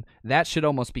that one. That should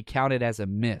almost be counted as a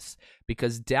miss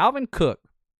because Dalvin Cook,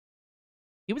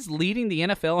 he was leading the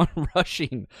NFL in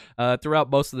rushing throughout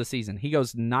most of the season. He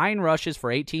goes 9 rushes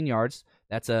for 18 yards.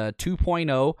 That's a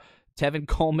 2.0 Tevin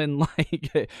Coleman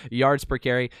yards per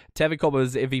carry. Tevin Coleman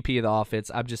was MVP of the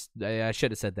offense. I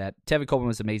should have said that. Tevin Coleman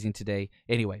was amazing today.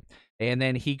 Anyway, and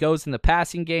then he goes in the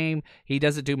passing game. He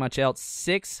doesn't do much else.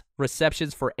 6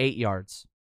 receptions for 8 yards.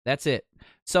 That's it.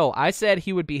 So I said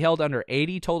he would be held under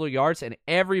 80 total yards, and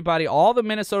everybody, all the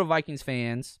Minnesota Vikings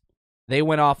fans, they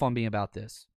went off on me about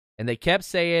this. And they kept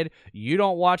saying, you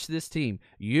don't watch this team.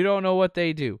 You don't know what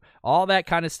they do. All that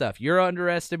kind of stuff. You're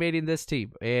underestimating this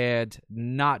team. And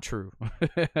not true.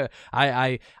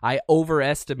 I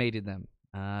overestimated them.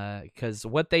 Because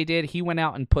what they did, he went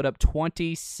out and put up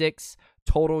 26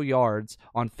 total yards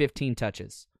on 15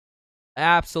 touches.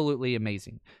 Absolutely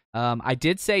amazing. I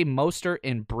did say Mostert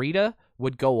and Breida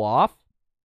would go off.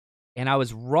 And I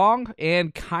was wrong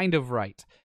and kind of right.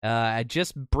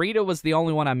 Breida was the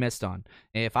only one I missed on.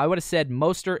 If I would have said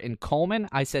Mostert and Coleman,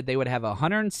 I said they would have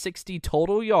 160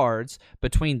 total yards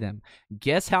between them.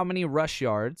 Guess how many rush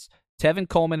yards Tevin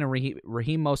Coleman and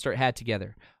Raheem Mostert had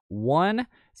together?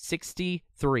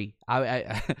 163.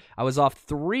 I was off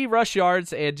 3 rush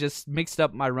yards and just mixed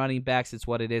up my running backs. It's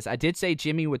what it is. I did say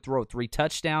Jimmy would throw 3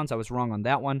 touchdowns. I was wrong on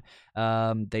that one.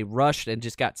 They rushed and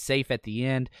just got safe at the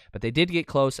end, but they did get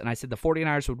close, and I said the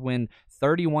 49ers would win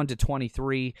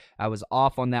 31-23. I was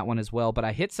off on that one as well, but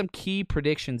I hit some key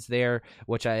predictions there,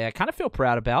 which I kind of feel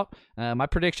proud about. My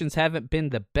predictions haven't been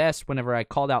the best whenever I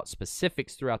called out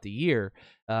specifics throughout the year,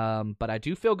 but I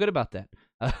do feel good about that.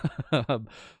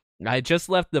 I just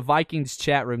left the Vikings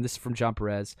chat room. This is from John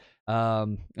Perez.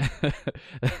 That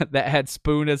had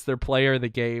Spoon as their player of the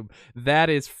game.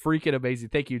 That is freaking amazing.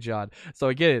 Thank you, John. So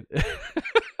again,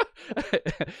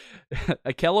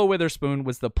 Ahkello Witherspoon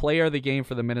was the player of the game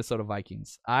for the Minnesota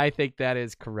Vikings. I think that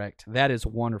is correct. That is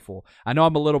wonderful. I know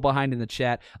I'm a little behind in the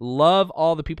chat. Love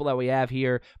all the people that we have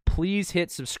here. Please hit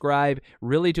subscribe.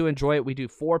 Really do enjoy it. We do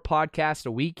 4 podcasts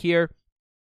a week here.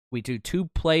 We do 2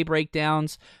 play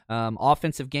breakdowns,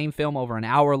 offensive game film over an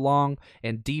hour long,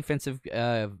 and defensive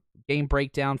game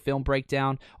breakdown, film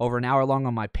breakdown over an hour long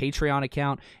on my Patreon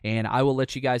account. And I will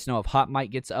let you guys know if Hot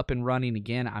Mike gets up and running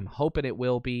again. I'm hoping it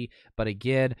will be, but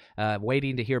again,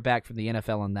 waiting to hear back from the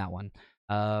NFL on that one.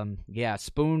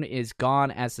 Spoon is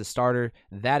gone as the starter.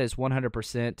 That is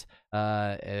 100%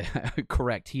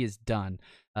 correct. He is done.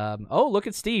 Look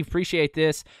at Steve. Appreciate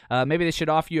this. Maybe they should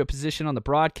offer you a position on the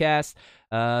broadcast.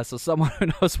 So someone who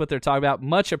knows what they're talking about.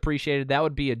 Much appreciated. That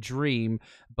would be a dream.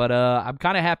 But I'm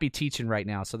kind of happy teaching right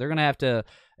now. So they're going to have to.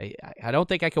 I don't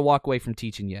think I can walk away from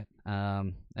teaching yet.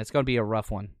 That's going to be a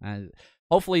rough one.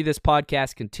 Hopefully this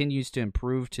podcast continues to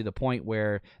improve to the point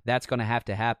where that's going to have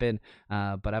to happen.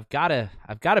 But I've got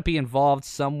to be involved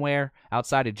somewhere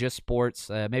outside of just sports.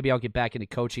 Maybe I'll get back into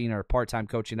coaching or part-time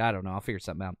coaching. I don't know. I'll figure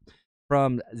something out.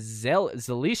 From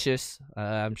Zelicious,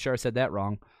 I'm sure I said that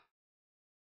wrong.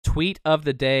 Tweet of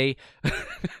the day.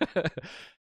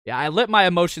 Yeah, I let my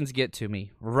emotions get to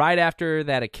me right after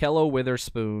that Ahkello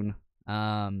Witherspoon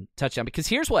touchdown. Because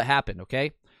here's what happened,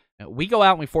 okay? We go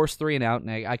out and we force 3 and out,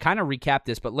 and I kind of recap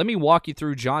this, but let me walk you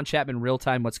through John Chapman real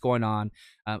time, what's going on.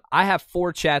 I have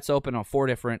 4 chats open on 4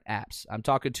 different apps. I'm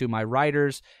talking to my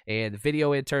writers and the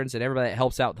video interns and everybody that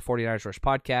helps out with the 49ers Rush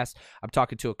podcast. I'm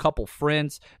talking to a couple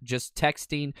friends, just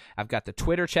texting. I've got the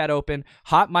Twitter chat open.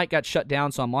 Hot Mic got shut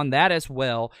down, so I'm on that as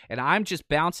well, and I'm just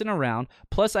bouncing around.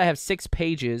 Plus, I have 6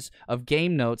 pages of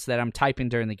game notes that I'm typing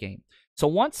during the game. So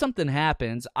once something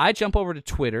happens, I jump over to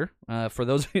Twitter, for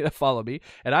those of you that follow me,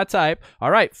 and I type,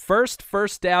 all right, first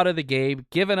down of the game,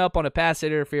 given up on a pass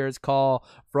interference call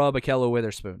from Ahkello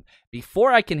Witherspoon.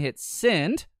 Before I can hit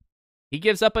send, he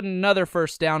gives up another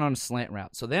first down on a slant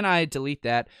route. So then I delete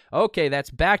that. Okay,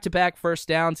 that's back-to-back first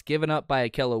downs given up by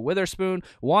Ahkello Witherspoon,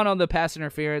 1 on the pass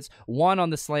interference, 1 on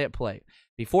the slant play.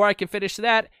 Before I can finish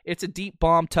that, it's a deep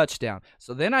bomb touchdown.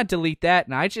 So then I delete that,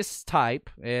 and I just type,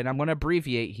 and I'm going to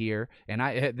abbreviate here, and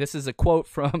this is a quote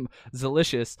from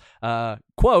Zelicious,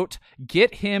 quote,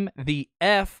 "Get him the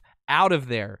F out of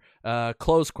there,"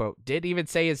 close quote. Didn't even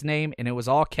say his name, and it was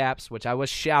all caps, which I was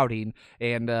shouting,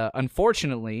 and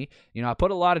unfortunately, I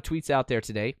put a lot of tweets out there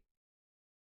today.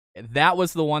 That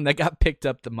was the one that got picked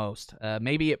up the most.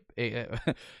 Maybe it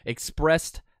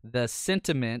expressed the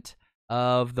sentiment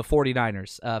of the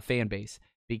 49ers fan base,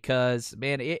 because,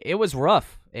 man, it was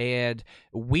rough, and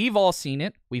we've all seen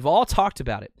it. We've all talked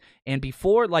about it. And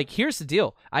before, here's the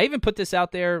deal. I even put this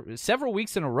out there several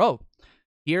weeks in a row.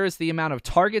 Here is the amount of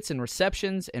targets and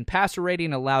receptions and passer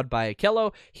rating allowed by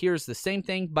Ahkello. Here's the same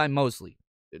thing by Mosley.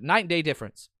 Night and day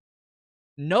difference.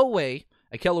 No way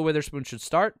Ahkello Witherspoon should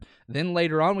start. Then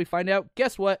later on we find out,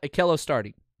 guess what? Ahkello's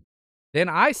starting. Then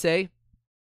I say,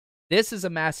 this is a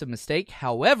massive mistake.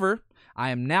 However,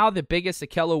 I am now the biggest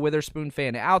Ahkello Witherspoon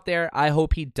fan out there. I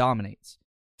hope he dominates.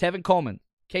 Tevin Coleman,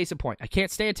 case in point. I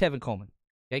can't stand Tevin Coleman.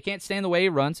 I can't stand the way he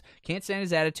runs. Can't stand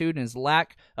his attitude and his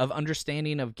lack of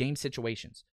understanding of game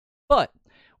situations. But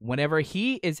whenever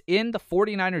he is in the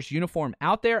 49ers uniform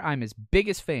out there, I'm his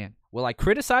biggest fan. Will I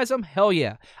criticize him? Hell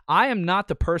yeah. I am not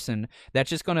the person that's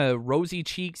just going to rosy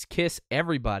cheeks kiss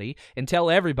everybody and tell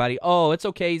everybody, oh, it's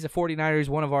okay, he's a 49er, he's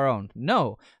one of our own.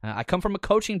 No. I come from a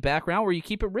coaching background where you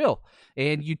keep it real.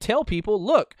 And you tell people,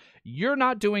 look, you're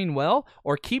not doing well,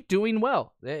 or keep doing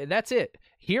well. That's it.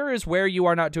 Here is where you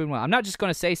are not doing well. I'm not just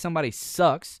going to say somebody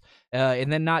sucks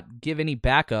and then not give any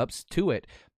backups to it.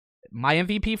 My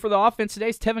MVP for the offense today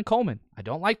is Tevin Coleman. I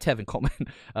don't like Tevin Coleman,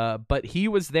 but he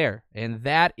was there, and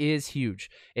that is huge.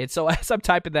 And so as I'm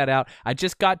typing that out, I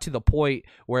just got to the point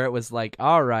where it was like,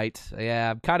 all right,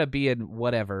 yeah, I'm kind of being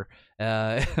whatever.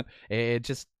 It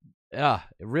just it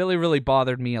really, really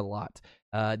bothered me a lot.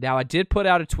 Now, I did put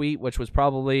out a tweet, which was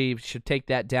probably should take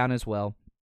that down as well.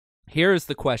 Here is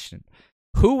the question.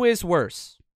 Who is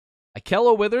worse,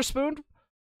 Ahkello Witherspoon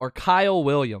or Kyle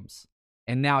Williams?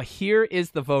 And now here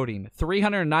is the voting.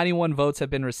 391 votes have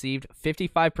been received.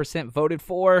 55% voted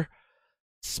for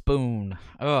Spoon.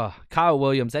 Ugh, Kyle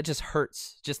Williams, that just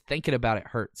hurts. Just thinking about it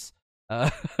hurts.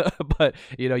 But,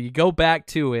 you go back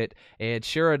to it, and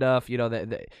sure enough,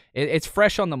 it's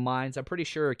fresh on the minds. I'm pretty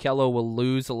sure Ahkello will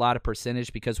lose a lot of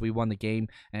percentage because we won the game.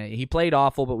 He played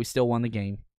awful, but we still won the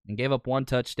game and gave up one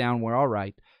touchdown. We're all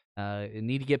right.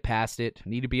 Need to get past it.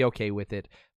 Need to be okay with it,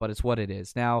 but it's what it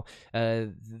is. Now,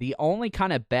 the only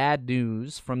kind of bad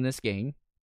news from this game,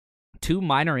 2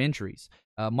 minor injuries.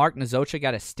 Mark Nzocha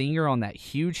got a stinger on that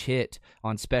huge hit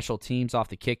on special teams off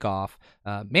the kickoff.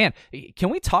 Man,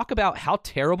 can we talk about how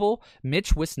terrible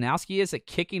Mitch Wisnowski is at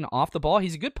kicking off the ball?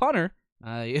 He's a good punter.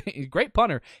 Great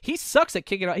punter. He sucks at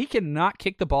kicking out. He cannot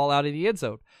kick the ball out of the end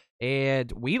zone.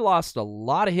 And we lost a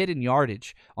lot of hidden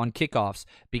yardage on kickoffs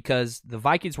because the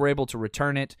Vikings were able to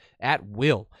return it at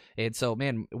will. And so,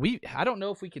 man, I don't know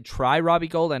if we could try Robbie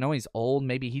Gould. I know he's old.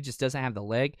 Maybe he just doesn't have the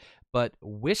leg. But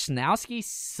Wisnowski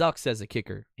sucks as a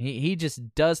kicker. He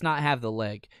just does not have the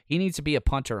leg. He needs to be a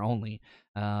punter only.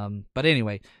 But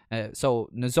anyway, so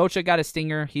Nzocha got a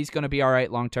stinger. He's going to be all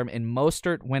right long term. And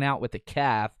Mostert went out with a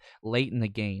calf late in the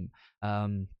game.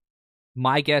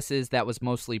 My guess is that was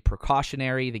mostly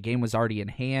precautionary. The game was already in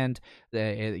hand.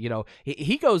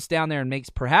 He goes down there and makes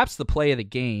perhaps the play of the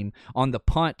game on the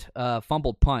punt,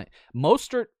 fumbled punt.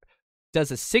 Mostert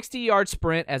does a 60-yard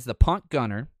sprint as the punt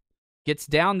gunner, gets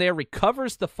down there,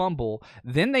 recovers the fumble,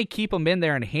 then they keep him in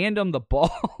there and hand him the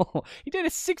ball. He did a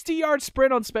 60-yard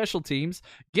sprint on special teams,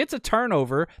 gets a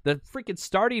turnover, the freaking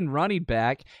starting running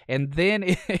back, and then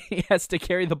he has to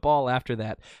carry the ball after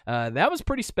that. That was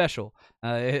pretty special.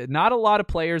 Not a lot of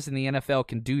players in the NFL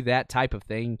can do that type of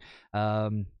thing.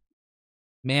 Man,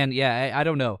 yeah, I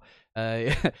don't know.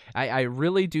 I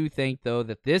really do think, though,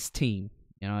 that this team,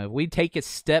 if we take a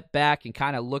step back and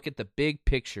kind of look at the big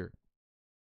picture,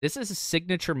 this is a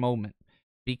signature moment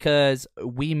because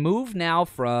we move now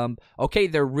from, okay,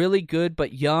 they're really good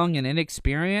but young and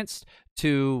inexperienced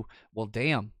to, well,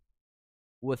 damn.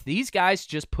 With these guys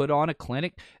just put on a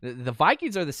clinic. The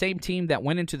Vikings are the same team that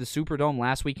went into the Superdome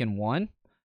last week and won.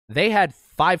 They had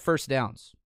 5 first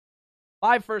downs.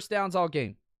 5 first downs all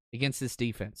game against this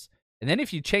defense. And then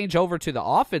if you change over to the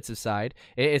offensive side,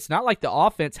 it's not like the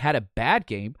offense had a bad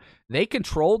game. They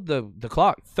controlled the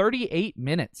clock. 38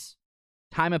 minutes.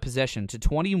 Time of possession to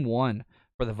 21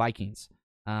 for the Vikings.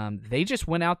 They just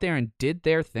went out there and did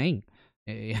their thing.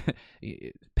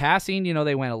 Passing,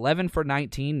 they went 11 for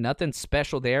 19. Nothing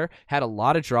special there. Had a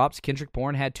lot of drops. Kendrick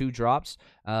Bourne had 2 drops.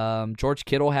 George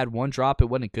Kittle had 1 drop. It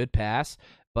wasn't a good pass.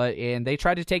 And they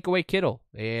tried to take away Kittle.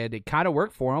 And it kind of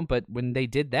worked for them. But when they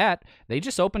did that, they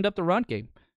just opened up the run game.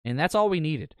 And that's all we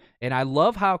needed. And I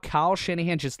love how Kyle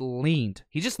Shanahan just leaned.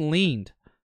 He just leaned.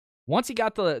 Once he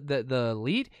got the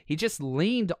lead, he just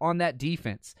leaned on that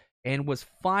defense and was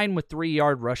fine with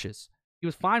 3-yard rushes. He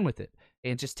was fine with it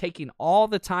and just taking all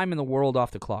the time in the world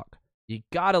off the clock. You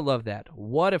got to love that.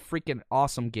 What a freaking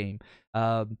awesome game.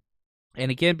 And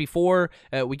again, before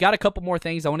we got a couple more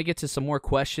things, I want to get to some more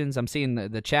questions. I'm seeing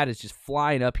the chat is just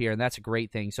flying up here, and that's a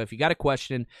great thing. So if you got a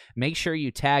question, make sure you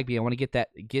tag me. I want to get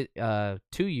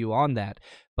to you on that.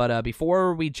 But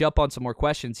before we jump on some more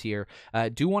questions here, I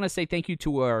do want to say thank you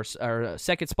to our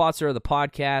second sponsor of the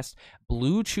podcast,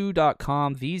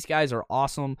 BlueChew.com. These guys are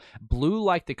awesome. Blue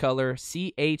like the color,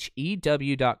 CHEW.com.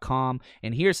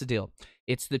 And here's the deal.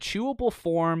 It's the chewable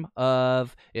form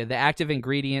of the active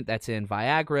ingredient that's in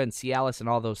Viagra and Cialis and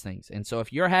all those things. And so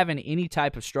if you're having any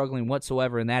type of struggling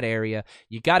whatsoever in that area,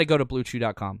 you got to go to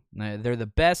BlueChew.com. They're the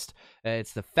best.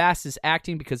 It's the fastest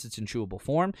acting because it's in chewable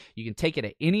form. You can take it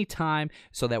at any time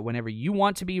so that whenever you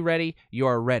want to be ready, you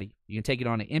are ready. You can take it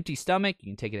on an empty stomach.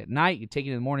 You can take it at night. You can take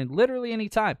it in the morning, literally any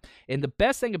time. And the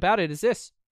best thing about it is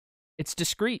this. It's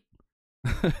discreet.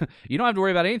 You don't have to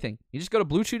worry about anything. You just go to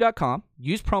BlueChew.com,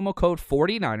 use promo code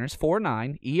 49ers,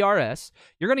 49ERS.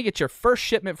 You're going to get your first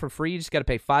shipment for free. You just got to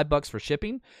pay $5 for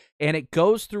shipping, and it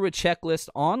goes through a checklist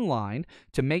online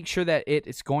to make sure that it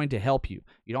is going to help you.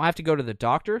 You don't have to go to the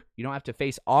doctor. You don't have to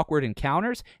face awkward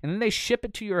encounters, and then they ship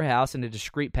it to your house in a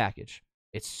discreet package.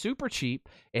 It's super cheap,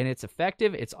 and it's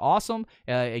effective. It's awesome.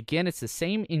 Again, it's the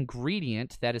same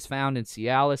ingredient that is found in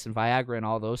Cialis and Viagra and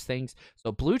all those things.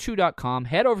 So BlueChew.com,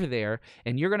 head over there,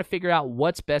 and you're going to figure out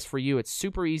what's best for you. It's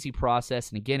super easy process.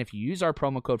 And again, if you use our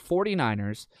promo code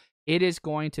 49ers, it is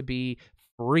going to be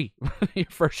free. Your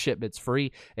first shipment's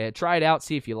free. Try it out.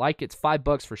 See if you like it. It's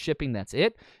 $5 for shipping. That's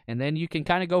it. And then you can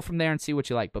kind of go from there and see what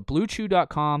you like. But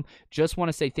BlueChew.com, just want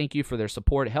to say thank you for their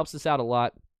support. It helps us out a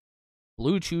lot.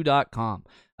 BlueChew.com.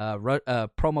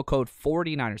 Promo code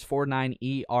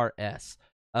 49ers,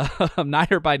 49ERS.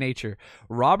 Niner by nature.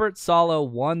 Robert Saleh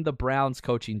won the Browns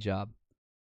coaching job.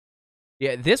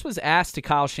 Yeah, this was asked to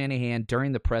Kyle Shanahan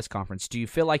during the press conference. Do you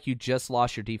feel like you just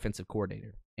lost your defensive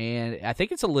coordinator? And I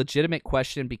think it's a legitimate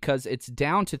question because it's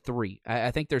down to 3.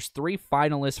 I think there's 3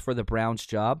 finalists for the Browns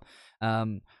job.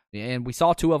 And we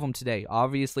saw 2 of them today.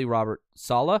 Obviously, Robert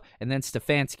Saleh and then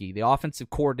Stefanski, the offensive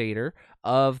coordinator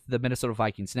of the Minnesota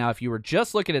Vikings. Now, if you were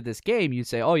just looking at this game, you'd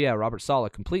say, oh, yeah, Robert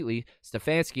Saleh completely.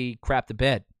 Stefanski crapped the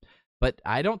bed. But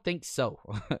I don't think so.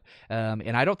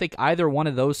 And I don't think either one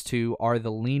of those 2 are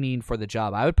the leaning for the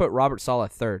job. I would put Robert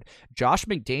Saleh 3rd. Josh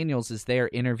McDaniels is there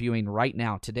interviewing right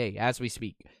now, today, as we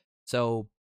speak. So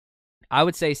I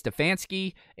would say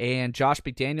Stefanski and Josh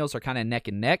McDaniels are kind of neck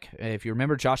and neck. If you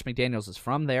remember, Josh McDaniels is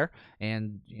from there,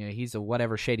 and he's a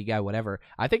whatever, shady guy, whatever.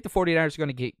 I think the 49ers are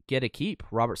going to get a keep,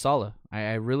 Robert Saleh.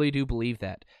 I really do believe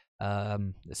that.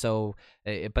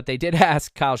 But they did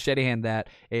ask Kyle Shanahan that,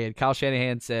 and Kyle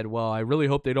Shanahan said, well, I really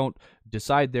hope they don't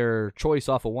decide their choice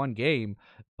off of one game,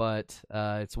 but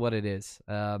it's what it is.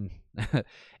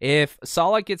 If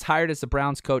Saleh gets hired as the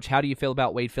Browns coach, how do you feel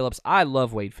about Wade Phillips? I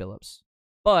love Wade Phillips,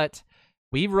 but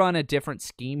we run a different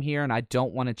scheme here, and I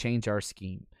don't want to change our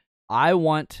scheme. I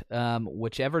want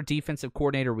whichever defensive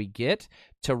coordinator we get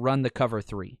to run the cover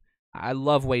 3. I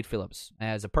love Wade Phillips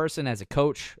as a person, as a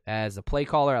coach, as a play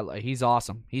caller. He's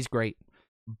awesome. He's great.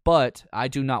 But I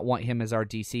do not want him as our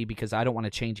DC because I don't want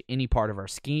to change any part of our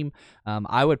scheme.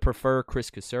 I would prefer Chris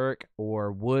Kucerik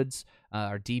or Woods,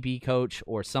 our DB coach,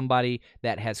 or somebody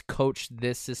that has coached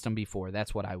this system before.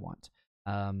 That's what I want.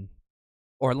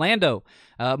 Orlando,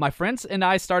 my friends and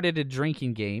I started a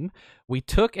drinking game. We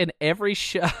took a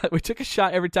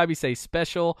shot every time you say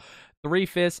special. 3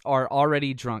 fists are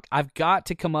already drunk. I've got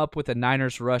to come up with a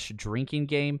Niners Rush drinking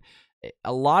game.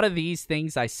 A lot of these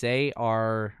things I say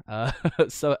are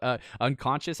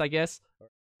unconscious, I guess, or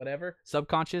whatever,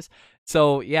 subconscious.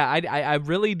 So yeah, I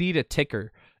really need a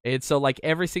ticker. And so like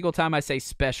every single time I say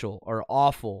special or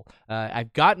awful,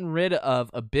 I've gotten rid of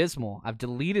abysmal. I've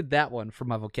deleted that one from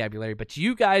my vocabulary. But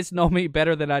you guys know me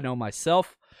better than I know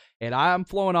myself. And I'm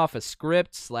flowing off a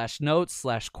script /notes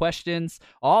 /questions,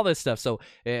 all this stuff. So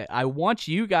I want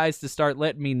you guys to start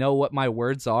letting me know what my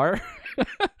words are.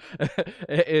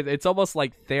 It's almost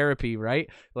like therapy,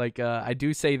 right? Like I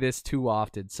do say this too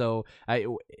often. So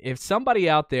if somebody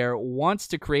out there wants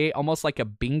to create almost like a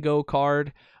bingo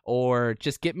card or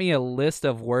just get me a list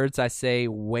of words I say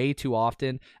way too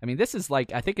often. I mean, this is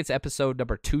like, I think it's episode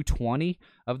number 220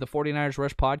 of the 49ers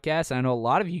Rush podcast. And I know a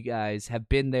lot of you guys have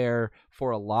been there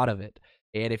for a lot of it.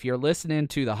 And if you're listening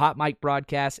to the Hot Mic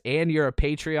broadcast and you're a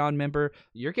Patreon member,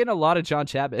 you're getting a lot of John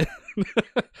Chapman,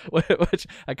 which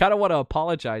I kind of want to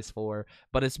apologize for.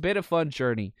 But it's been a fun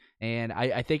journey. And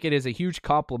I think it is a huge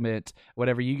compliment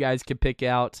whenever you guys can pick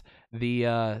out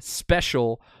the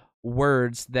special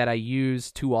words that I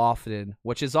use too often,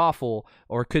 which is awful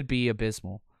or could be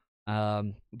abysmal.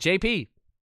 JP,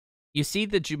 you see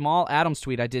the Jamal Adams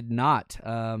tweet? I did not.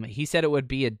 He said it would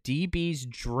be a DB's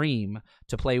dream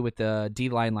to play with the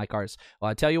D-line like ours. Well,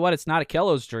 I tell you what, it's not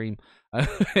Akello's dream.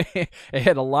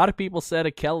 And a lot of people said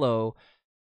Akello,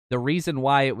 the reason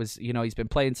why it was, he's been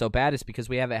playing so bad is because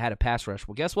we haven't had a pass rush.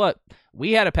 Well, guess what?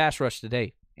 We had a pass rush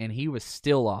today, and he was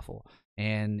still awful.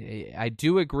 And I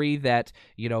do agree that,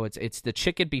 it's the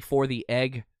chicken before the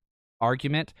egg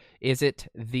argument. Is it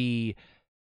the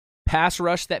pass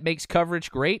rush that makes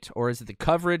coverage great, or is it the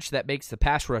coverage that makes the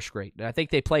pass rush great? And I think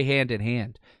they play hand in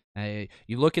hand.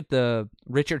 You look at the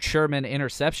Richard Sherman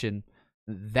interception,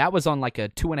 that was on like a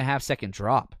 2.5 second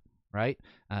drop, right?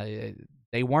 They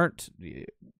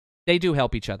do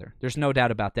help each other. There's no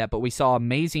doubt about that. But we saw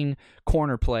amazing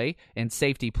corner play and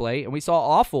safety play, and we saw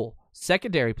awful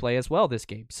secondary play as well this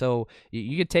game. So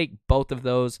you could take both of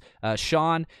those.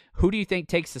 Sean, who do you think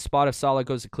takes the spot if Saleh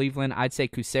goes to Cleveland? I'd say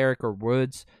Kucerik or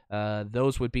Woods.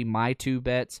 Those would be my 2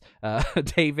 bets.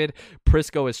 David,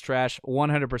 Prisco is trash.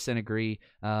 100% agree.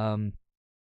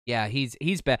 Yeah,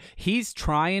 he's bad. He's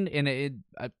trying, and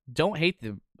don't hate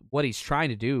what he's trying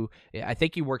to do. I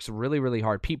think he works really, really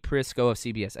hard. Pete Prisco of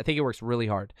CBS, I think he works really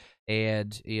hard.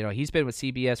 And, he's been with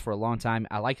CBS for a long time.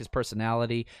 I like his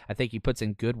personality. I think he puts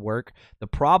in good work. The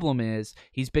problem is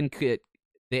the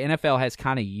NFL has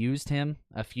kind of used him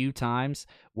a few times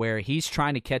where he's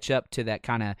trying to catch up to that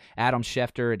kind of Adam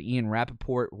Schefter and Ian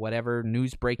Rappaport, whatever,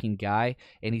 news-breaking guy,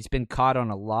 and he's been caught on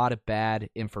a lot of bad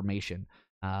information.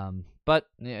 But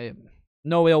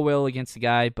no ill will against the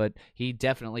guy, but he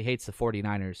definitely hates the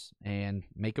 49ers, and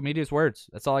make him eat his words.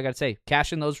 That's all I got to say.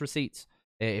 Cash in those receipts.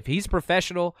 If he's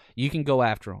professional, you can go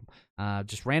after him.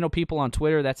 Just random people on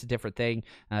Twitter, that's a different thing.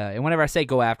 And whenever I say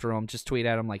go after him, just tweet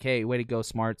at him like, hey, way to go,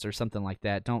 Smarts, or something like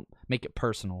that. Don't make it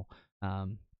personal.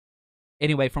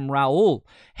 Anyway, from Raul,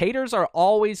 haters are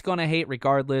always going to hate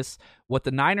regardless what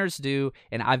the Niners do,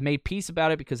 and I've made peace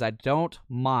about it because I don't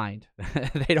mind.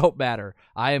 They don't matter.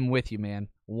 I am with you, man,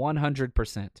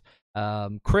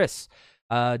 100%. Chris,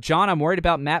 John, I'm worried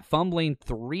about Matt fumbling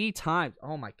 3 times.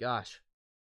 Oh, my gosh.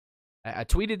 I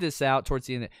tweeted this out towards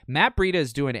the end. Matt Breida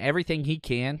is doing everything he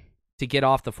can to get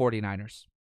off the 49ers.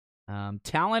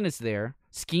 Talent is there.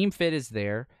 Scheme fit is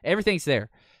there. Everything's there.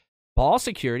 Ball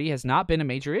security has not been a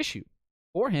major issue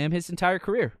for him his entire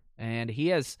career. And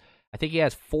I think he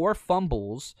has 4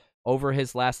 fumbles over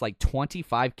his last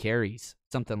 25 carries,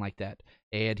 something like that.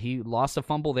 And he lost a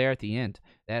fumble there at the end.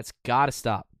 That's got to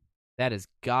stop. That has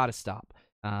got to stop.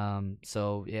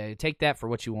 So, yeah, take that for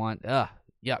what you want.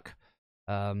 Yuck.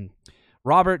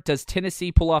 Robert, does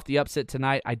Tennessee pull off the upset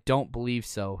tonight? I don't believe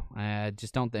so. I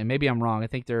just don't think. Maybe I'm wrong. I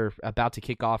think they're about to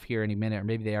kick off here any minute, or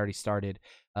maybe they already started.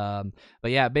 But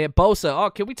yeah, man, Bosa. Oh,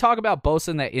 can we talk about Bosa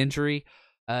and that injury?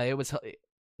 He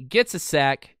gets a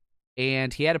sack,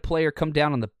 and he had a player come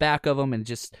down on the back of him and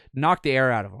just knock the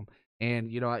air out of him.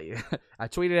 And, I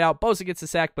tweeted out, Bosa gets a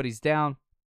sack, but he's down.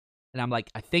 And I'm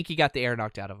like, I think he got the air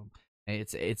knocked out of him. And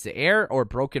it's the air or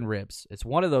broken ribs. It's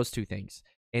one of those two things.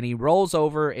 And he rolls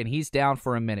over, and he's down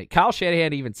for a minute. Kyle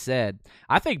Shanahan even said,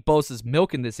 I think Bosa's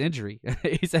milking this injury.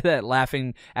 He said that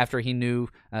laughing after he knew.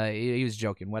 He was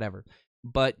joking, whatever.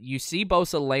 But you see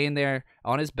Bosa laying there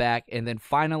on his back, and then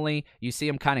finally you see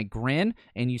him kind of grin,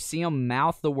 and you see him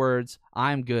mouth the words,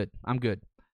 I'm good.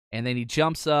 And then he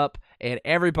jumps up, and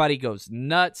everybody goes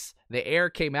nuts. The air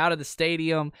came out of the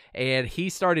stadium, and he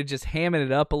started just hamming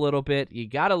it up a little bit. You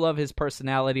got to love his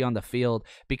personality on the field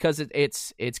because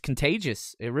it's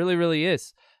contagious. It really, really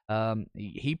is.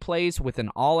 He plays with an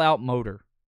all-out motor,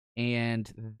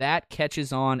 and that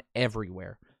catches on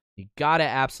everywhere. You got to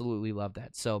absolutely love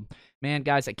that. So, man,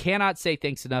 guys, I cannot say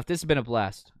thanks enough. This has been a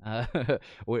blast.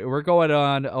 We're going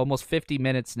on almost 50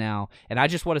 minutes now, and I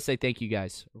just want to say thank you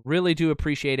guys. Really do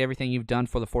appreciate everything you've done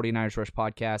for the 49ers Rush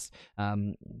podcast.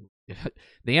 The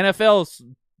NFL's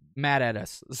mad at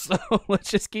us, so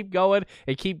let's just keep going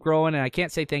and keep growing, and I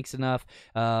can't say thanks enough.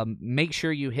 Make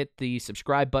sure you hit the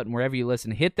subscribe button wherever you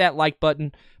listen. Hit that like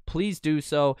button. Please do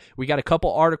so. We got a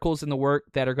couple articles in the work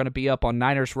that are going to be up on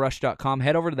NinersRush.com.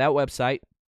 Head over to that website.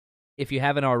 If you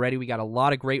haven't already, we got a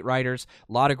lot of great writers,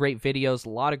 a lot of great videos, a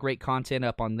lot of great content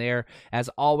up on there. As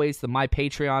always, my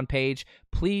Patreon page,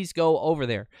 please go over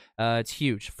there. It's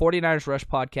huge. 49ers Rush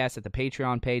Podcast at the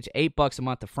Patreon page, $8 a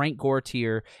month, the Frank Gore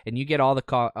tier, and you get all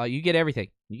you get everything.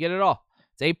 You get it all.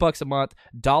 It's $8 a month,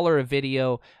 $1 a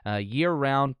video,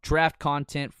 year-round, draft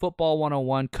content, football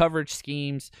 101, coverage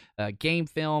schemes, game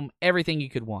film, everything you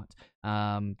could want.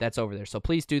 That's over there. So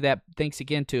please do that. Thanks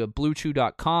again to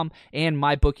BlueChew.com and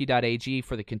MyBookie.ag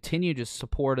for the continued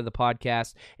support of the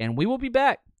podcast. And we will be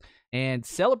back and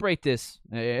celebrate this.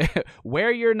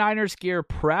 Wear your Niners gear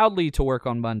proudly to work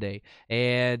on Monday.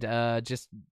 And just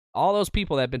all those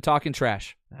people that have been talking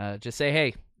trash, just say,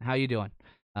 hey, how you doing?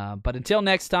 But until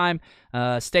next time,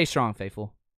 stay strong,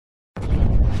 faithful.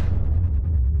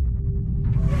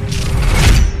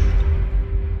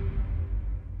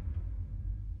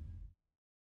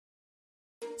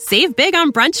 Save big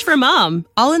on brunch for mom,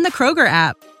 all in the Kroger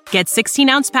app. Get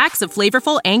 16-ounce packs of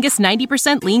flavorful Angus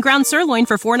 90% lean ground sirloin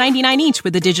for $4.99 each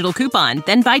with a digital coupon.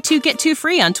 Then buy 2, get 2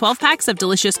 free on 12 packs of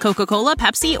delicious Coca-Cola,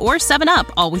 Pepsi, or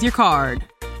 7-Up, all with your card.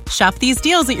 Shop these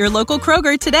deals at your local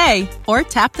Kroger today, or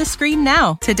tap the screen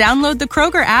now to download the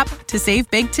Kroger app to save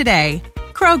big today.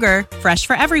 Kroger, fresh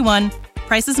for everyone.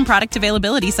 Prices and product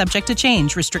availability subject to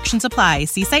change. Restrictions apply.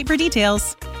 See site for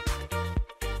details.